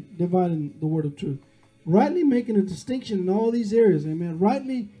 rightly dividing the word of truth. Rightly making a distinction in all these areas, amen.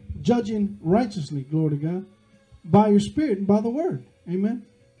 Rightly judging righteously, glory to God, by your spirit and by the word, amen.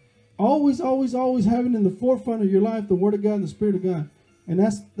 Always, always, always having in the forefront of your life the word of God and the spirit of God. And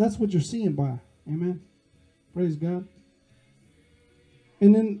that's what you're seeing by, amen. Praise God.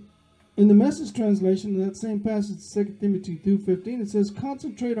 And then in the Message translation, in that same passage, 2 Timothy 2:15, it says,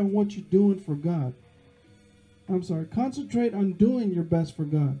 concentrate on what you're doing for God. Concentrate on doing your best for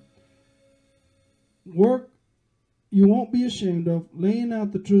God. Work you won't be ashamed of, laying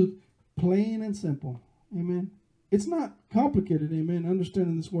out the truth, plain and simple. Amen. It's not complicated, amen,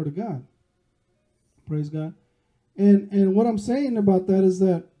 understanding this word of God. Praise God. And what I'm saying about that is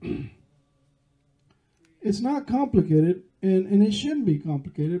that it's not complicated, and it shouldn't be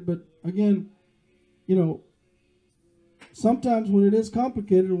complicated, but again, sometimes when it is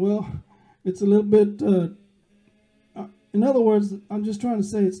complicated, well, it's a little bit, in other words, I'm just trying to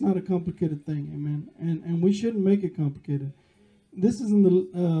say it's not a complicated thing, amen, and we shouldn't make it complicated. This is in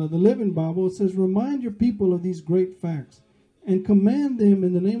the Living Bible. It says, remind your people of these great facts and command them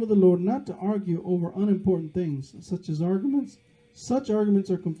in the name of the Lord not to argue over unimportant things, such as arguments. Such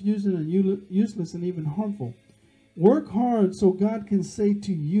arguments are confusing and useless and even harmful. Work hard so God can say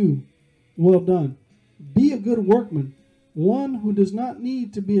to you, well done. Be a good workman, one who does not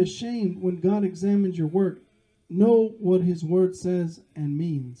need to be ashamed when God examines your work. Know what his word says and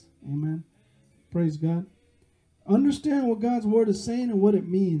means. Amen. Praise God. Understand what God's word is saying and what it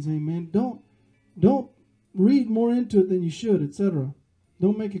means. Amen. Don't read more into it than you should, etc.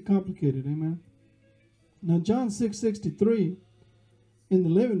 Don't make it complicated. Amen. Now, John 6:63 in the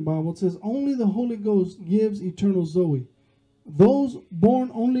Living Bible, it says, only the Holy Ghost gives eternal Zoe. Those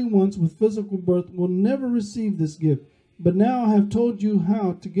born only once with physical birth will never receive this gift. But now I have told you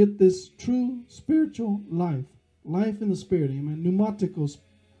how to get this true spiritual life. Life in the Spirit, amen. Pneumaticos,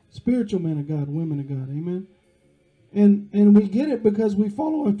 spiritual men of God, women of God, amen. And we get it because we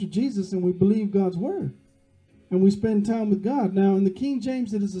follow after Jesus and we believe God's word. And we spend time with God. Now, in the King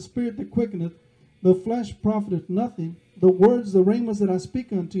James, it is the Spirit that quickeneth, the flesh profiteth nothing. The words, the rhemas that I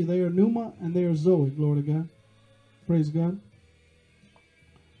speak unto you, they are pneuma and they are zoe. Glory to God. Praise God.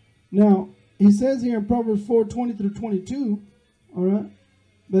 Now, he says here in Proverbs 4:20 through 22, all right,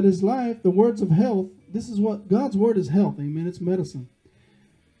 that his life, the words of health, this is what God's word is health. Amen. It's medicine.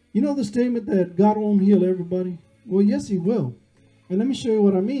 You know the statement that God won't heal everybody? Well, yes, he will. And let me show you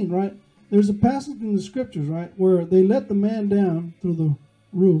what I mean, right? There's a passage in the scriptures, right, where they let the man down through the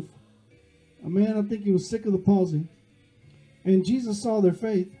roof. A man, I think he was sick of the palsy. And Jesus saw their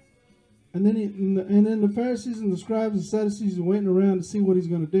faith. And then the Pharisees and the scribes and Sadducees are waiting around to see what he's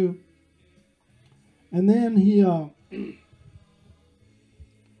going to do. And then he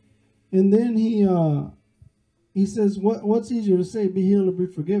says, what's easier to say, be healed or be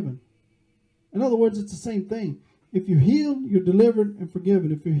forgiven? In other words, it's the same thing. If you're healed, you're delivered and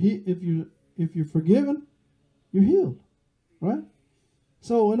forgiven. If you're forgiven, you're healed, right?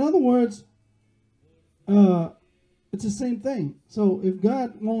 So in other words, it's the same thing. So if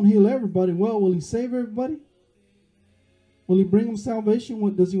God won't heal everybody, well, will he save everybody? Will he bring them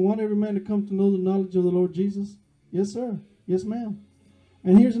salvation? Does he want every man to come to know the knowledge of the Lord Jesus? Yes, sir. Yes, ma'am.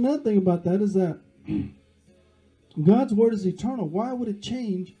 And here's another thing about that is that God's word is eternal. Why would it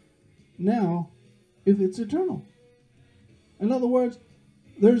change now if it's eternal? In other words,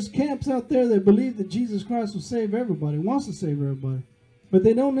 there's camps out there that believe that Jesus Christ will save everybody, wants to save everybody. But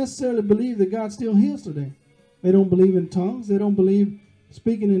they don't necessarily believe that God still heals today. They don't believe in tongues. They don't believe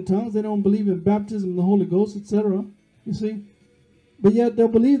speaking in tongues. They don't believe in baptism of the Holy Ghost, etc. You see? But yet they'll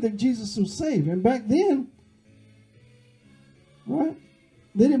believe that Jesus will save. And back then, right,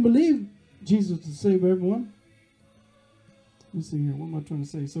 they didn't believe Jesus would save everyone. Let me see here. What am I trying to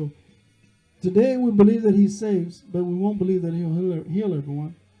say? So today we believe that he saves, but we won't believe that he'll heal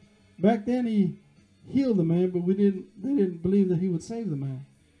everyone. Back then he healed the man, but they didn't believe that he would save the man,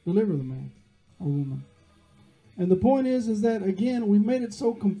 deliver the man or woman. And the point is that again we made it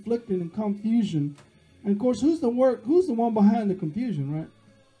so conflicting and confusion. And of course, who's the one behind the confusion, right?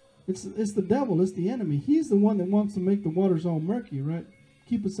 It's the devil, it's the enemy. He's the one that wants to make the waters all murky, right?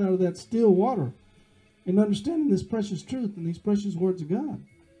 Keep us out of that still water and understanding this precious truth and these precious words of God.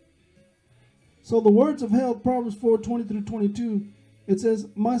 So the words of health, Proverbs 4:20 through 22, it says,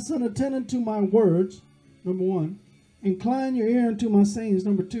 my son, attend unto my words, number 1. Incline your ear unto my sayings,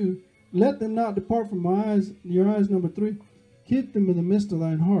 number 2. Let them not depart from your eyes, number 3. Keep them in the midst of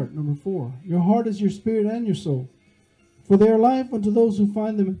thine heart, number 4. Your heart is your spirit and your soul. For they are life unto those who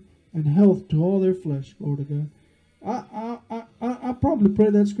find them, and health to all their flesh. Glory to God. I probably pray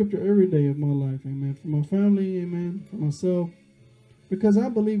that scripture every day of my life, amen. For my family, amen. For myself. Because I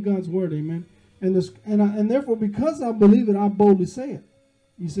believe God's word, amen. And therefore, because I believe it, I boldly say it.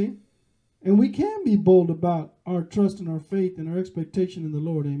 You see? And we can be bold about our trust and our faith and our expectation in the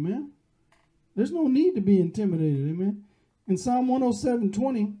Lord, amen. There's no need to be intimidated, amen. In Psalm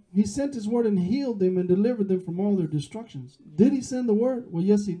 107:20, he sent his word and healed them and delivered them from all their destructions. Did he send the word? Well,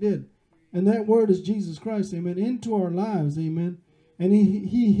 yes, he did. And that word is Jesus Christ, amen, into our lives, amen. And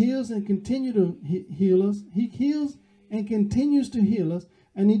he heals and continues to heal us. He heals and continues to heal us.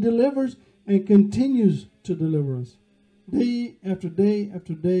 And he delivers and continues to deliver us. Day after day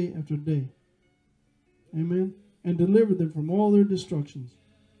after day after day. Amen. And deliver them from all their destructions.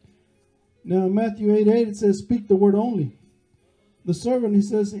 Now in Matthew 8:8 it says, speak the word only. The servant, he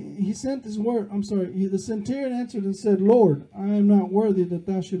says, he sent his word. The centurion answered and said, Lord, I am not worthy that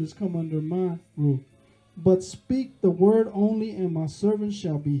thou shouldest come under my roof. But speak the word only, and my servant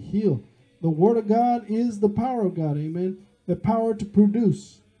shall be healed. The word of God is the power of God. Amen. The power to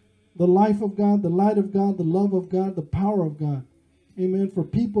produce the life of God, the light of God, the love of God, the power of God. Amen. For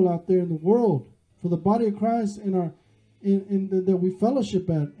people out there in the world, for the body of Christ that we fellowship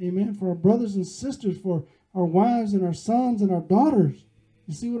at. Amen. For our brothers and sisters, for our wives and our sons and our daughters.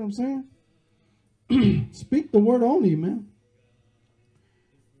 You see what I'm saying? Speak the word only, man.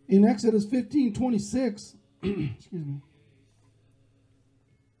 In Exodus 15:26, excuse me.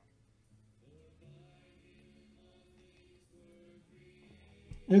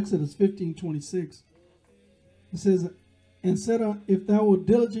 Exodus 15:26. It says, and said, if thou wilt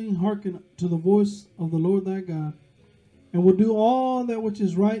diligently hearken to the voice of the Lord thy God, and will do all that which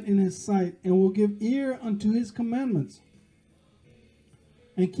is right in his sight, and will give ear unto his commandments,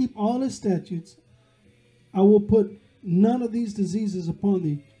 and keep all his statutes, I will put none of these diseases upon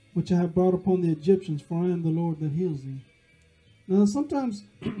thee, which I have brought upon the Egyptians, for I am the Lord that heals thee. Now sometimes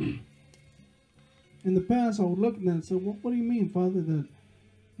In the past, I would look at that and say, well, what do you mean, Father,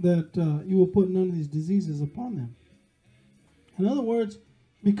 that you will put none of these diseases upon them? In other words,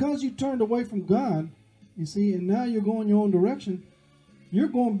 because you turned away from God, you see, and now you're going your own direction, you're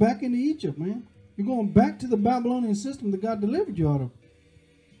going back into Egypt, man. You're going back to the Babylonian system that God delivered you out of.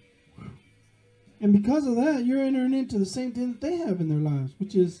 And because of that, you're entering into the same thing that they have in their lives,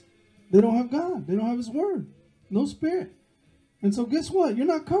 which is they don't have God. They don't have His Word. No Spirit. And so guess what? You're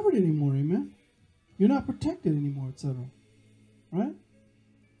not covered anymore, amen? You're not protected anymore, etc. Right?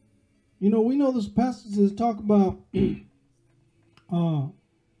 You know, we know those passages talk about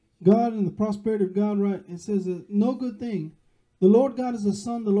God and the prosperity of God, right? It says that no good thing. The Lord God is a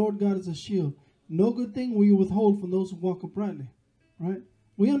sun. The Lord God is a shield. No good thing will you withhold from those who walk uprightly, right?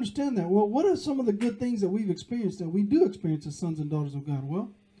 We understand that. Well, what are some of the good things that we've experienced, that we do experience as sons and daughters of God?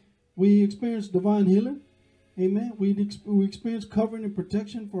 Well, we experience divine healing. Amen. We experience covering and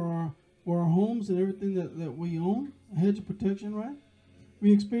protection for our homes and everything that we own. A hedge of protection, right?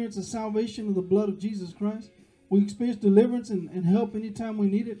 We experience the salvation of the blood of Jesus Christ. We experience deliverance and help anytime we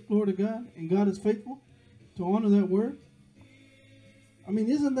need it. Glory to God. And God is faithful to honor that word. I mean,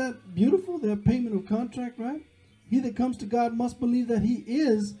 isn't that beautiful? That payment of contract, right? He that comes to God must believe that He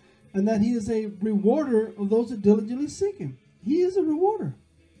is, and that He is a rewarder of those that diligently seek Him. He is a rewarder.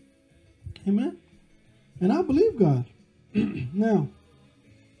 Amen. And I believe God. Now,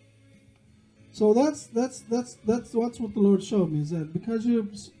 so that's what the Lord showed me, is that because you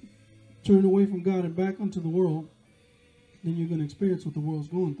turn away from God and back onto the world, then you're going to experience what the world's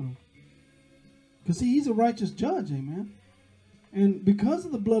going through. Because see, He's a righteous judge, amen. And because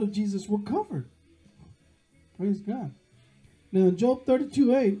of the blood of Jesus, we're covered. Praise God. Now in Job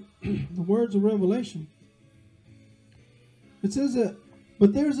 32:8, the words of Revelation, it says that,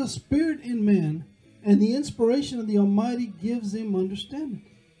 but there's a spirit in man, and the inspiration of the Almighty gives him understanding.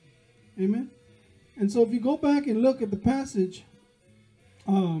 Amen. And so if you go back and look at the passage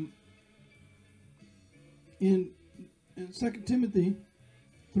in 2 Timothy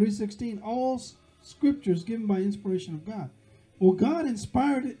 3:16, all scriptures given by inspiration of God. Well, God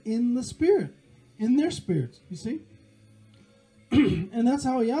inspired it in the Spirit, in their spirits, you see. And that's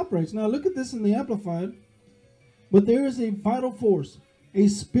how He operates. Now look at this in the Amplified. But there is a vital force, a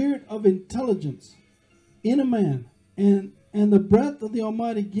spirit of intelligence in a man, and the breath of the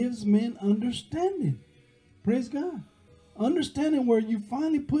Almighty gives men understanding. Praise God. Understanding where you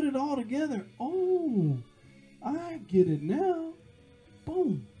finally put it all together. Oh, I get it now.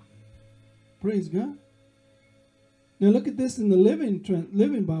 Boom. Praise God. Now look at this in the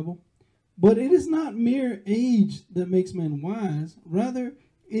Living Bible. But it is not mere age that makes man wise. Rather,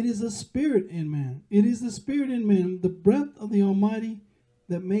 it is a spirit in man. It is the spirit in man, the breath of the Almighty,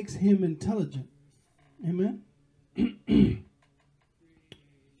 that makes him intelligent. Amen.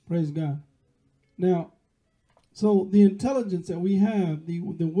 Praise God. Now, so the intelligence that we have, the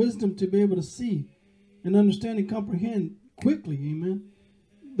wisdom to be able to see and understand and comprehend quickly, amen.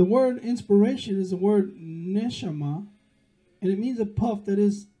 The word inspiration is the word neshama, and it means a puff, that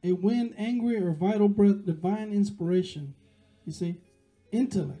is a wind, angry, or vital breath, divine inspiration. You see,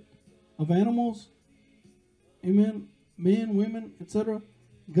 intellect of animals, amen, men, women, etc.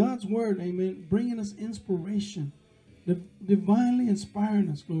 God's word, amen, bringing us inspiration, divinely inspiring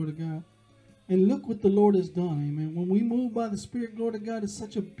us, glory to God. And look what the Lord has done, amen. When we move by the Spirit, glory to God, it's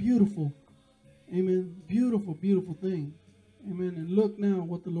such a beautiful, amen, beautiful, beautiful thing. Amen. And look now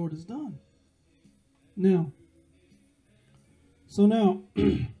what the Lord has done. Now, so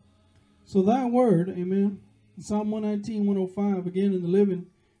thy word, amen, Psalm 119, 105, again in the Living,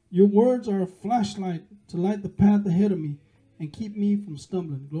 your words are a flashlight to light the path ahead of me and keep me from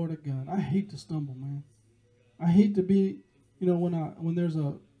stumbling. Glory to God. I hate to stumble, man. I hate to be, you know, when there's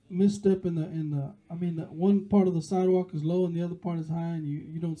a misstep in the one part of the sidewalk is low and the other part is high and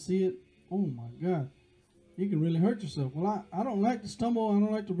you don't see it. Oh my God. You can really hurt yourself. Well, I don't like to stumble. I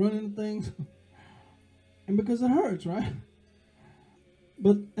don't like to run into things. And because it hurts, right?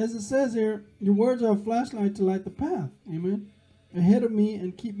 But as it says here, your words are a flashlight to light the path. Amen. Ahead of me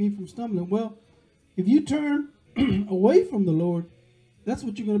and keep me from stumbling. Well, if you turn away from the Lord, that's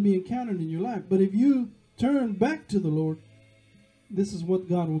what you're going to be encountering in your life. But if you turn back to the Lord, this is what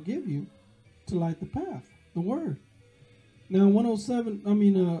God will give you to light the path, the word. Now,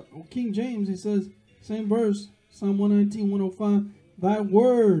 King James, he says, same verse, Psalm 119, 105, thy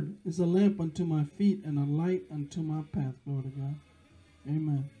word is a lamp unto my feet and a light unto my path, Lord of God.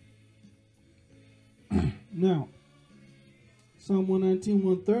 Amen. Now, Psalm 119,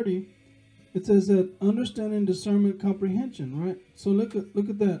 130, it says that understanding, discernment, comprehension, right? So look at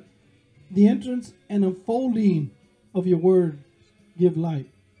that. The entrance and unfolding of your word give light.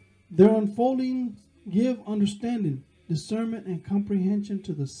 Their unfolding give understanding, discernment, and comprehension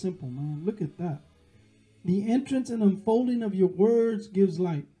to the simple, man. Look at that. The entrance and unfolding of your words gives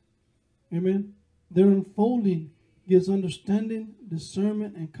light. Amen. Their unfolding gives understanding,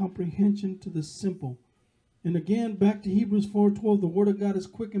 discernment, and comprehension to the simple. And again, back to Hebrews 4:12, the word of God is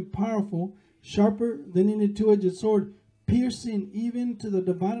quick and powerful, sharper than any two-edged sword, piercing even to the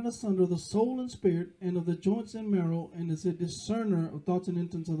dividing asunder of the soul and spirit, and of the joints and marrow, and is a discerner of thoughts and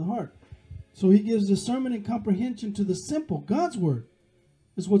intents of the heart. So he gives discernment and comprehension to the simple. God's word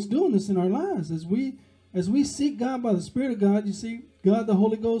is what's doing this in our lives. As we seek God by the Spirit of God, you see, God the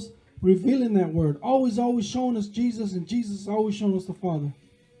Holy Ghost revealing that word. Always showing us Jesus, and Jesus always showing us the Father.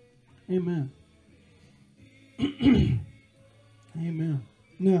 Amen. Amen.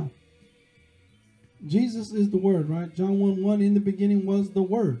 Now, Jesus is the Word, right? John 1:1, in the beginning was the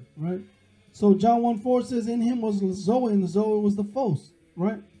Word, right? So John 1:4 says, in him was the Zoe, and the Zoe was the Phos,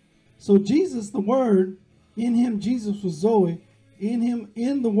 right? So Jesus, the Word, in him Jesus was Zoe. In him,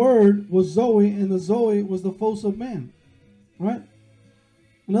 in the Word was Zoe, and the Zoe was the Phos of man, right?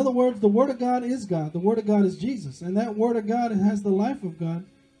 In other words, the Word of God is God. The Word of God is Jesus. And that Word of God has the life of God.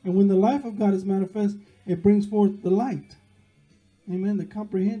 And when the life of God is manifest, it brings forth the light. Amen. The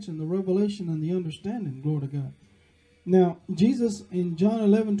comprehension, the revelation, and the understanding. Glory to God. Now, Jesus in John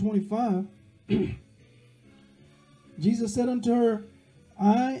 11:25, Jesus said unto her,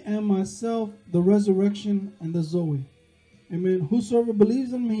 I am myself the resurrection and the Zoe. Amen. Whosoever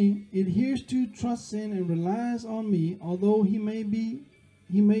believes in me, adheres to, trusts in, and relies on me, although he may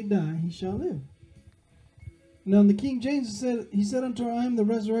die, he shall live. Now in the King James he said unto her, I am the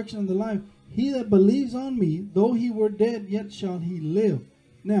resurrection and the life. He that believes on me, though he were dead, yet shall he live.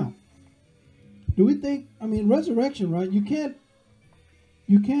 Now, do we think, resurrection, right? You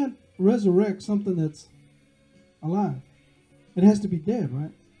can't resurrect something that's alive. It has to be dead,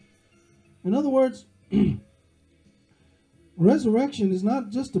 right? In other words, resurrection is not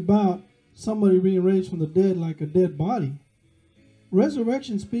just about somebody being raised from the dead like a dead body.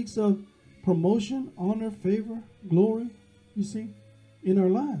 Resurrection speaks of promotion, honor, favor, glory, you see, in our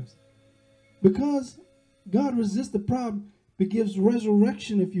lives. Because God resists the proud, but gives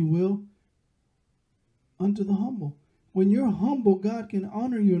resurrection, if you will, unto the humble. When you're humble, God can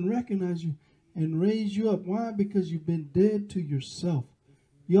honor you and recognize you and raise you up. Why? Because you've been dead to yourself.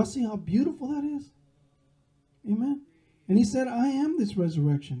 Y'all see how beautiful that is? Amen. And he said, I am this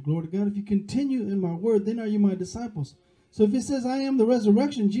resurrection. Glory to God. If you continue in my word, then are you my disciples. So if it says, I am the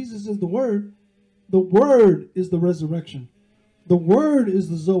resurrection, Jesus is the word. The word is the resurrection. The word is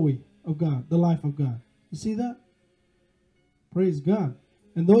the Zoe of God, the life of God. You see that? Praise God.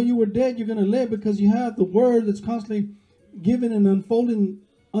 And though you were dead, you're going to live because you have the word that's constantly giving and unfolding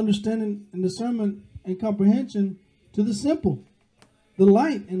understanding and discernment and comprehension to the simple. The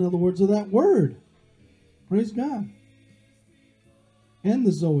light, in other words, of that word. Praise God. And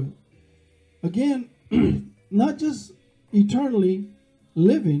the Zoe. Again, not just eternally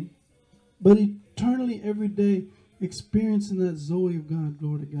living, but eternally every day experiencing that Zoe of God,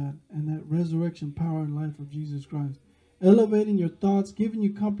 glory to God, and that resurrection power and life of Jesus Christ. Elevating your thoughts, giving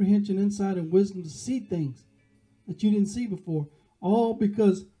you comprehension, insight, and wisdom to see things that you didn't see before. All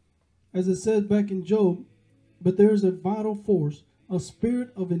because, as it said back in Job, but there is a vital force, a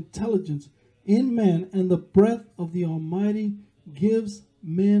spirit of intelligence in man, and the breath of the Almighty gives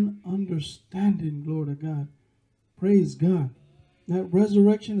men understanding, glory to God. Praise God. That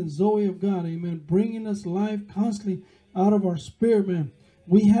resurrection and Zoe of God, amen, bringing us life constantly out of our spirit, man.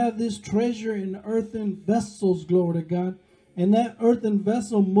 We have this treasure in earthen vessels, glory to God. And that earthen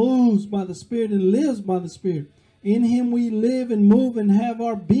vessel moves by the Spirit and lives by the Spirit. In him we live and move and have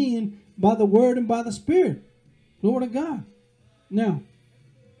our being by the word and by the Spirit. Glory to God. Now,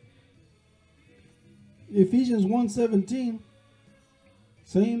 Ephesians 1:17,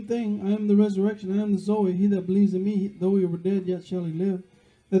 same thing. I am the resurrection, I am the Zoe. He that believes in me, though he were dead, yet shall he live.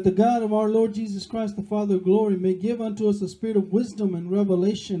 That the God of our Lord Jesus Christ, the Father of glory, may give unto us a spirit of wisdom and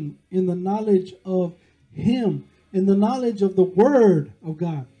revelation in the knowledge of him, in the knowledge of the word of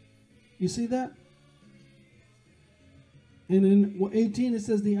God. You see that? And in 18 it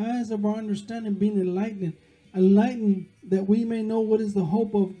says, the eyes of our understanding being enlightened, that we may know what is the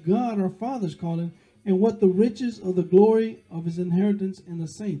hope of God our Father's calling, and what the riches of the glory of his inheritance in the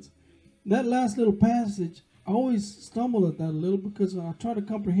saints. That last little passage, I always stumble at that a little because I try to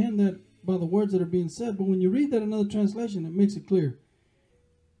comprehend that by the words that are being said. But when you read that in another translation, it makes it clear.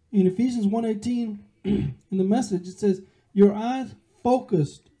 In Ephesians 1:18, in the Message, it says, your eyes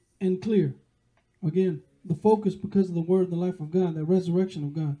focused and clear. Again, the focus because of the word, the life of God, the resurrection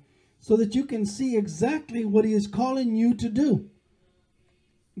of God. So that you can see exactly what he is calling you to do.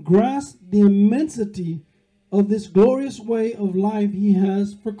 grasp the immensity of this glorious way of life he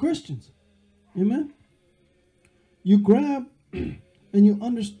has for Christians. Amen. You grab and you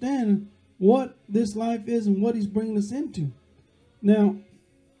understand what this life is and what he's bringing us into. Now,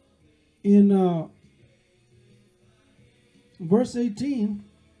 in verse 18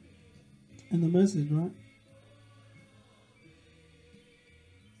 in the message, right?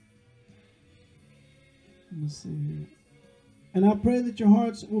 Let me see here. And I pray that your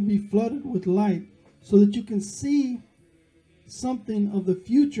hearts will be flooded with light so that you can see something of the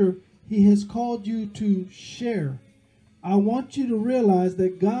future he has called you to share. I want you to realize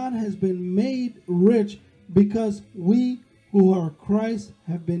that God has been made rich because we who are Christ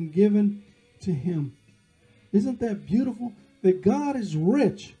have been given to him. Isn't that beautiful? That God is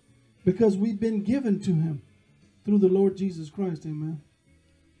rich because we've been given to him through the Lord Jesus Christ. Amen.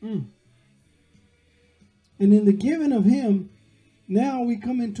 And in the giving of him, now we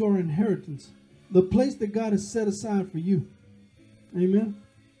come into our inheritance, the place that God has set aside for you. Amen.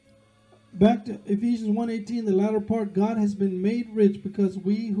 Back to Ephesians 1:18, the latter part, God has been made rich because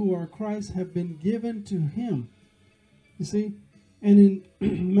we who are Christ have been given to him. You see? And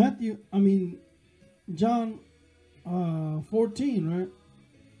in John 14, right?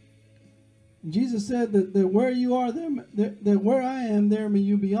 Jesus said that where you are, that where I am, there may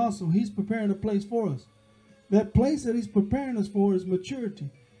you be also. He's preparing a place for us. That place that he's preparing us for is maturity.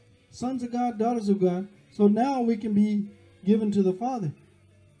 Sons of God, daughters of God. So now we can be given to the Father.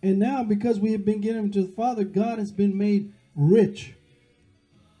 And now because we have been given to the Father, God has been made rich.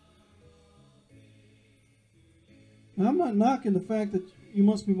 Now, I'm not knocking the fact that you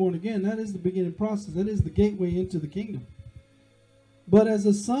must be born again. That is the beginning process. That is the gateway into the kingdom. But as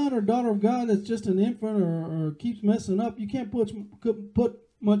a son or daughter of God that's just an infant or keeps messing up, you can't put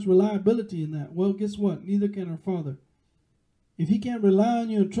much reliability in that. Well, guess what? Neither can our Father. If he can't rely on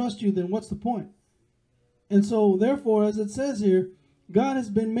you and trust you, then what's the point? And so, therefore, as it says here, God has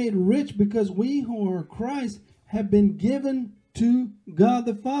been made rich because we who are Christ have been given to God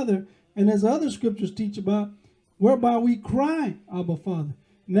the Father. And as other scriptures teach about, whereby we cry, Abba Father.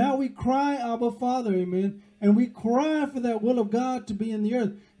 Now we cry, Abba Father, amen. And we cry for that will of God to be in the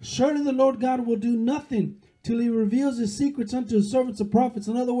earth. Surely the Lord God will do nothing till he reveals his secrets unto his servants the prophets.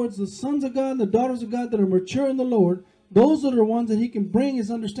 In other words, the sons of God and the daughters of God that are mature in the Lord, those are the ones that he can bring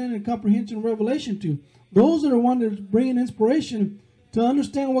his understanding and comprehension and revelation to. Those are the ones that are bringing inspiration to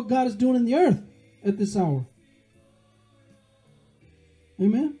understand what God is doing in the earth at this hour.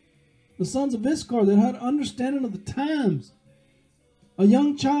 Amen. The sons of Issachar that had understanding of the times. A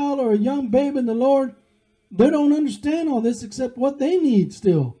young child or a young babe in the Lord, they don't understand all this except what they need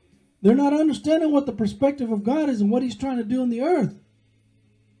still. They're not understanding what the perspective of God is and what he's trying to do in the earth.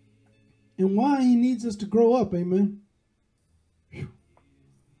 And why he needs us to grow up. Amen. Whew.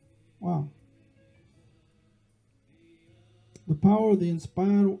 Wow. The power of the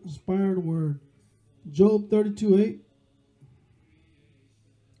inspired word. Job 32:8.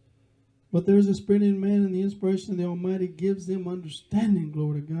 But there is a spirit in man, and the inspiration of the Almighty gives them understanding.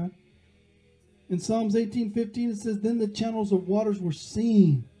 Glory to God. In Psalms 18:15 it says, then the channels of waters were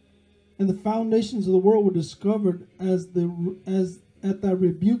seen, and the foundations of the world were discovered as at thy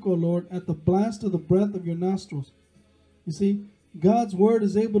rebuke, O Lord, at the blast of the breath of your nostrils. You see, God's word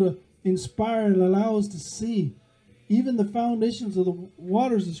is able to inspire and allow us to see even the foundations of the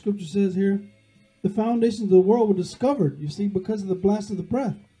waters, the scripture says here, the foundations of the world were discovered, you see, because of the blast of the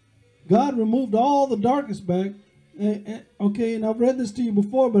breath. God removed all the darkness back. Okay, and I've read this to you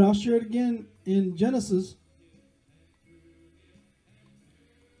before, but I'll share it again in Genesis.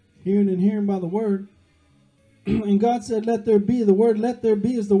 Hearing and hearing by the word. And God said, let there be. The word let there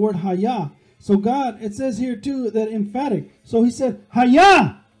be is the word hayah. So God, it says here too, that emphatic. So he said,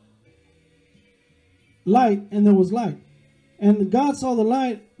 hayah! Light, and there was light. And God saw the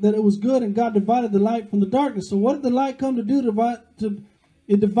light, that it was good, and God divided the light from the darkness. So what did the light come to do?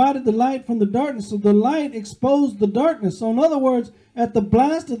 It divided the light from the darkness. So the light exposed the darkness. So in other words, at the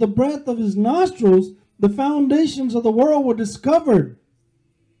blast of the breath of his nostrils, the foundations of the world were discovered.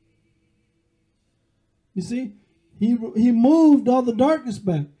 You see, he moved all the darkness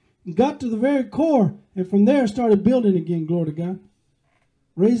back, got to the very core, and from there started building again, glory to God.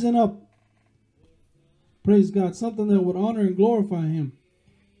 Raising up, praise God, something that would honor and glorify him.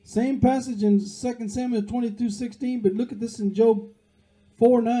 Same passage in 2 Samuel 22:16, but look at this in Job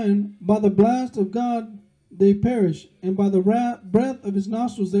 4:9. By the blast of God they perish, and by the breath of his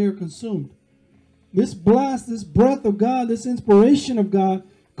nostrils they are consumed. This blast, this breath of God, this inspiration of God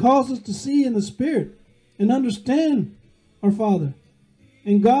causes us to see in the Spirit and understand our Father.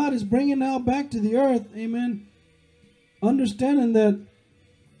 And God is bringing now back to the earth, amen, understanding that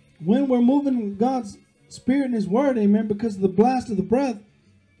when we're moving in God's Spirit and His Word, amen, because of the blast of the breath,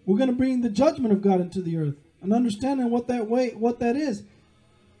 we're going to bring the judgment of God into the earth. And understanding what that is.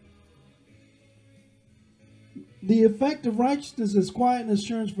 The effect of righteousness is quiet and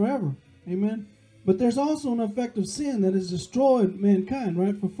assurance forever. Amen. But there's also an effect of sin that has destroyed mankind,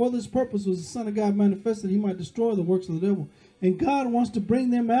 right? For this purpose was the Son of God manifested, He might destroy the works of the devil. And God wants to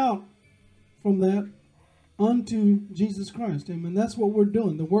bring them out from that unto Jesus Christ. Amen. That's what we're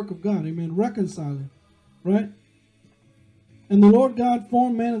doing, the work of God. Amen. Reconciling, right? And the Lord God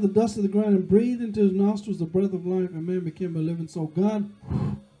formed man of the dust of the ground and breathed into his nostrils the breath of life, and man became a living soul. God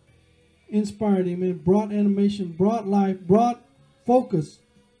inspired, amen, brought animation, brought life, brought focus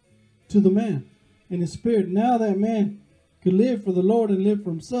to the man in his spirit. Now that man could live for the Lord and live for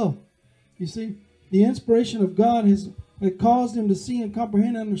himself. You see, the inspiration of God has caused him to see and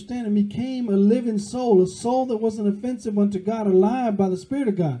comprehend and understand, and became a living soul, a soul that wasn't offensive unto God, alive by the Spirit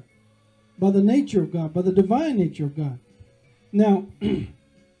of God, by the nature of God, by the divine nature of God. Now,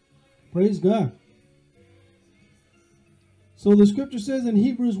 praise God. So the scripture says in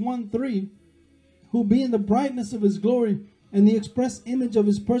Hebrews 1:3, who being the brightness of his glory and the express image of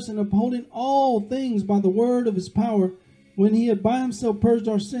his person, upholding all things by the word of his power, when he had by himself purged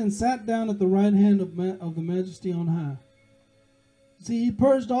our sins, sat down at the right hand of the majesty on high. See, he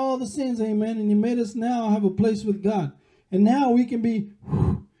purged all the sins, amen, and he made us now have a place with God. And now we can be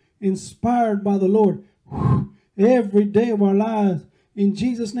inspired by the Lord every day of our lives. In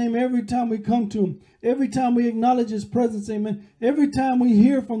Jesus' name, every time we come to him, every time we acknowledge his presence, amen. Every time we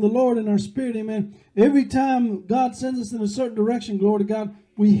hear from the Lord in our spirit, amen. Every time God sends us in a certain direction, glory to God,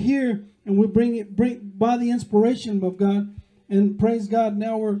 we hear and we bring by the inspiration of God. And praise God,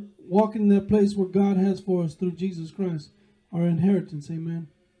 now we're walking in that place where God has for us through Jesus Christ, our inheritance, amen.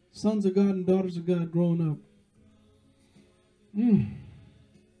 Sons of God and daughters of God growing up.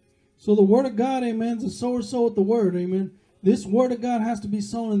 So the word of God, amen, is a sower soweth the word, amen. This word of God has to be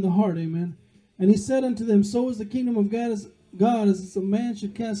sown in the heart, amen. And he said unto them, so is the kingdom of God as a man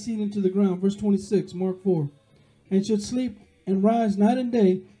should cast seed into the ground. Verse 26, Mark 4. And should sleep and rise night and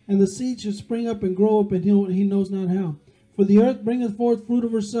day, and the seed should spring up and grow up, and he knows not how. For the earth bringeth forth fruit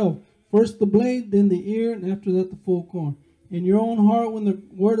of herself, first the blade, then the ear, and after that the full corn. In your own heart, when the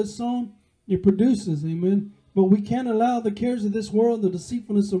word is sown, it produces, amen. But we can't allow the cares of this world, the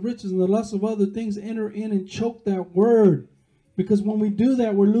deceitfulness of riches, and the lust of other things enter in and choke that word. Because when we do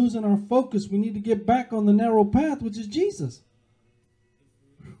that, we're losing our focus. We need to get back on the narrow path, which is Jesus.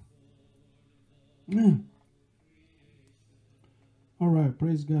 Man. All right,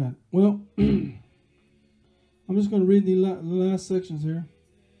 praise God. Well, I'm just going to read the last sections here.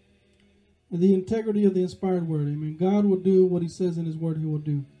 The integrity of the inspired word. Amen. God will do what he says in his word he will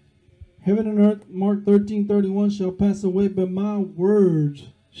do. Heaven and earth, Mark 13:31, shall pass away, but my words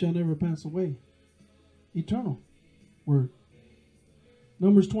shall never pass away. Eternal word.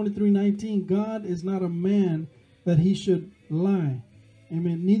 Numbers 23:19, God is not a man that he should lie.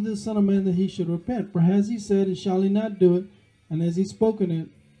 Amen. Neither the son of man that he should repent. For has he said, and shall he not do it? And has he spoken it,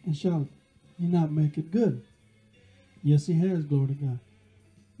 and shall he not make it good? Yes, he has, glory to God.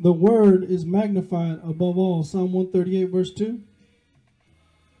 The word is magnified above all. Psalm 138 verse 2.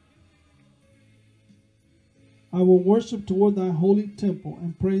 I will worship toward thy holy temple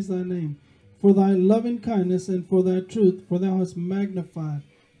and praise thy name for thy loving kindness and for thy truth, for thou hast magnified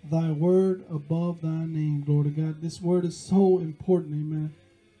thy word above thy name. Glory to God. This word is so important. Amen.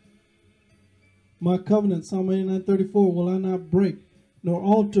 My covenant, Psalm 89:34, will I not break nor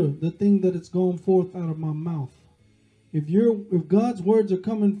alter the thing that is gone forth out of my mouth. If God's words are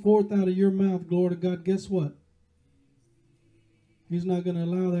coming forth out of your mouth, glory to God, guess what? He's not going to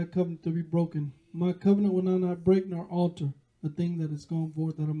allow that covenant to be broken. My covenant will I not break nor alter the thing that is gone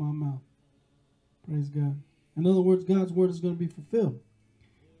forth out of my mouth. Praise God. In other words, God's word is going to be fulfilled.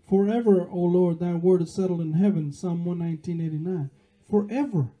 Forever, O Lord, thy word is settled in heaven. Psalm 119:89.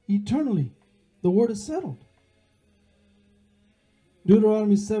 Forever, eternally, the word is settled.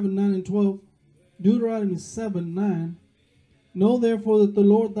 Deuteronomy 7:9 and 12. Deuteronomy 7:9. Know therefore that the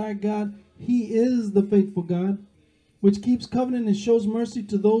Lord thy God, he is the faithful God, which keeps covenant and shows mercy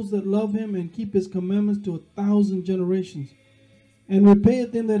to those that love him and keep his commandments to 1,000 generations, and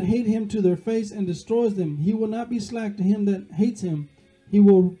repayeth them that hate him to their face and destroys them. He will not be slack to him that hates him. He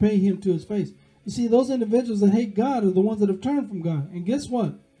will repay him to his face. You see, those individuals that hate God are the ones that have turned from God. And guess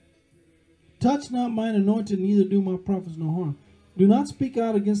what? Touch not mine anointed, neither do my prophets no harm. Do not speak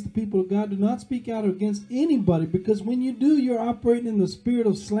out against the people of God. Do not speak out against anybody, because when you do, you're operating in the spirit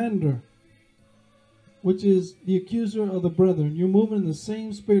of slander, which is the accuser of the brethren. You're moving in the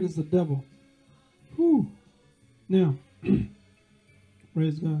same spirit as the devil. Whew. Now,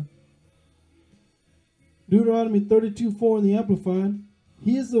 Praise God. Deuteronomy 32:4 in the Amplified.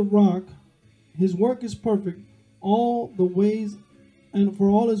 He is the rock. His work is perfect. All the ways, and for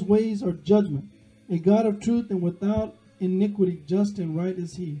all his ways are judgment. A God of truth and without iniquity, just and right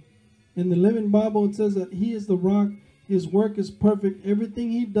is he. In the Living Bible, it says that he is the rock. His work is perfect.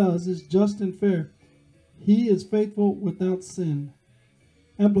 Everything he does is just and fair. He is faithful without sin.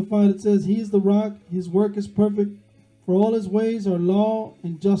 Amplified, it says, he is the rock. His work is perfect. For all his ways are law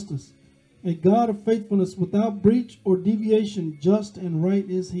and justice. A God of faithfulness without breach or deviation, just and right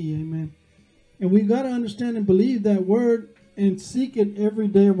is he. Amen. And we've got to understand and believe that word and seek it every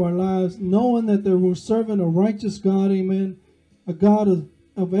day of our lives, knowing that we're serving a righteous God. Amen. A God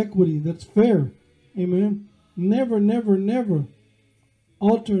of equity that's fair. Amen. Never, never, never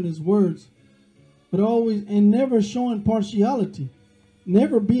altering his words, but always, and never showing partiality.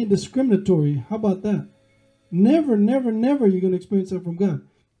 Never being discriminatory. How about that? Never, never, never you're going to experience that from God.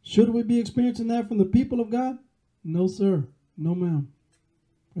 Should we be experiencing that from the people of God? No, sir. No, ma'am.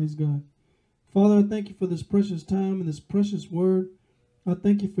 Praise God. Father, I thank you for this precious time and this precious word. I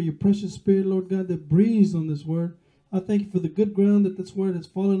thank you for your precious spirit, Lord God, that breathes on this word. I thank you for the good ground that this word has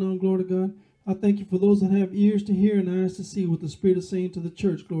fallen on, glory to God. I thank you for those that have ears to hear and eyes to see what the Spirit is saying to the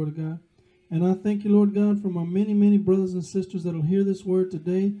church, glory to God. And I thank you, Lord God, for my many, many brothers and sisters that will hear this word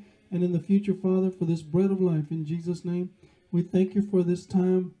today and in the future, Father, for this bread of life. In Jesus' name, we thank you for this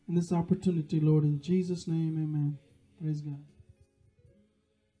time and this opportunity, Lord. In Jesus' name, amen. Praise God.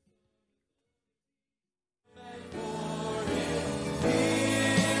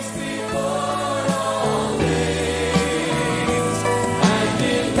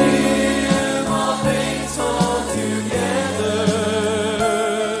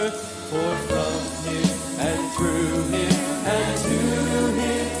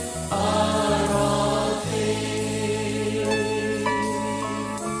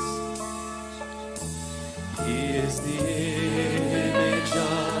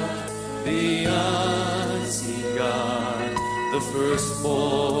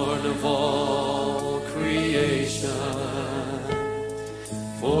 Firstborn of all creation,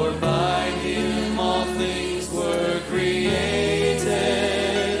 for by him all things were created,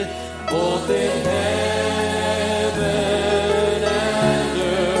 both in heaven and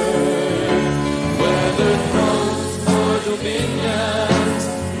earth, whether thrones or dominions,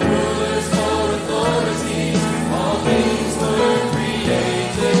 rulers or authorities, all things were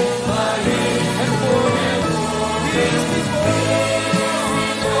created by him and for him. He is before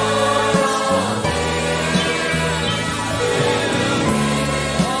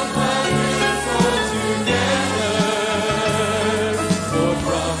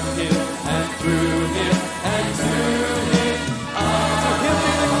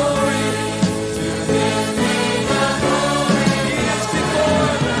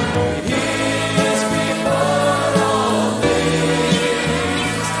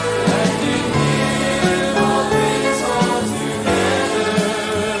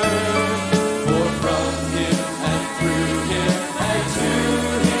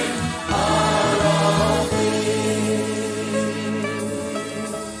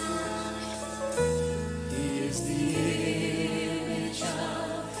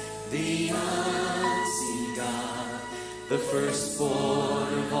the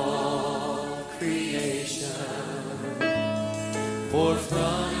firstborn of all creation. For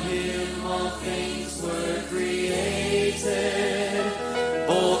from him all things were created,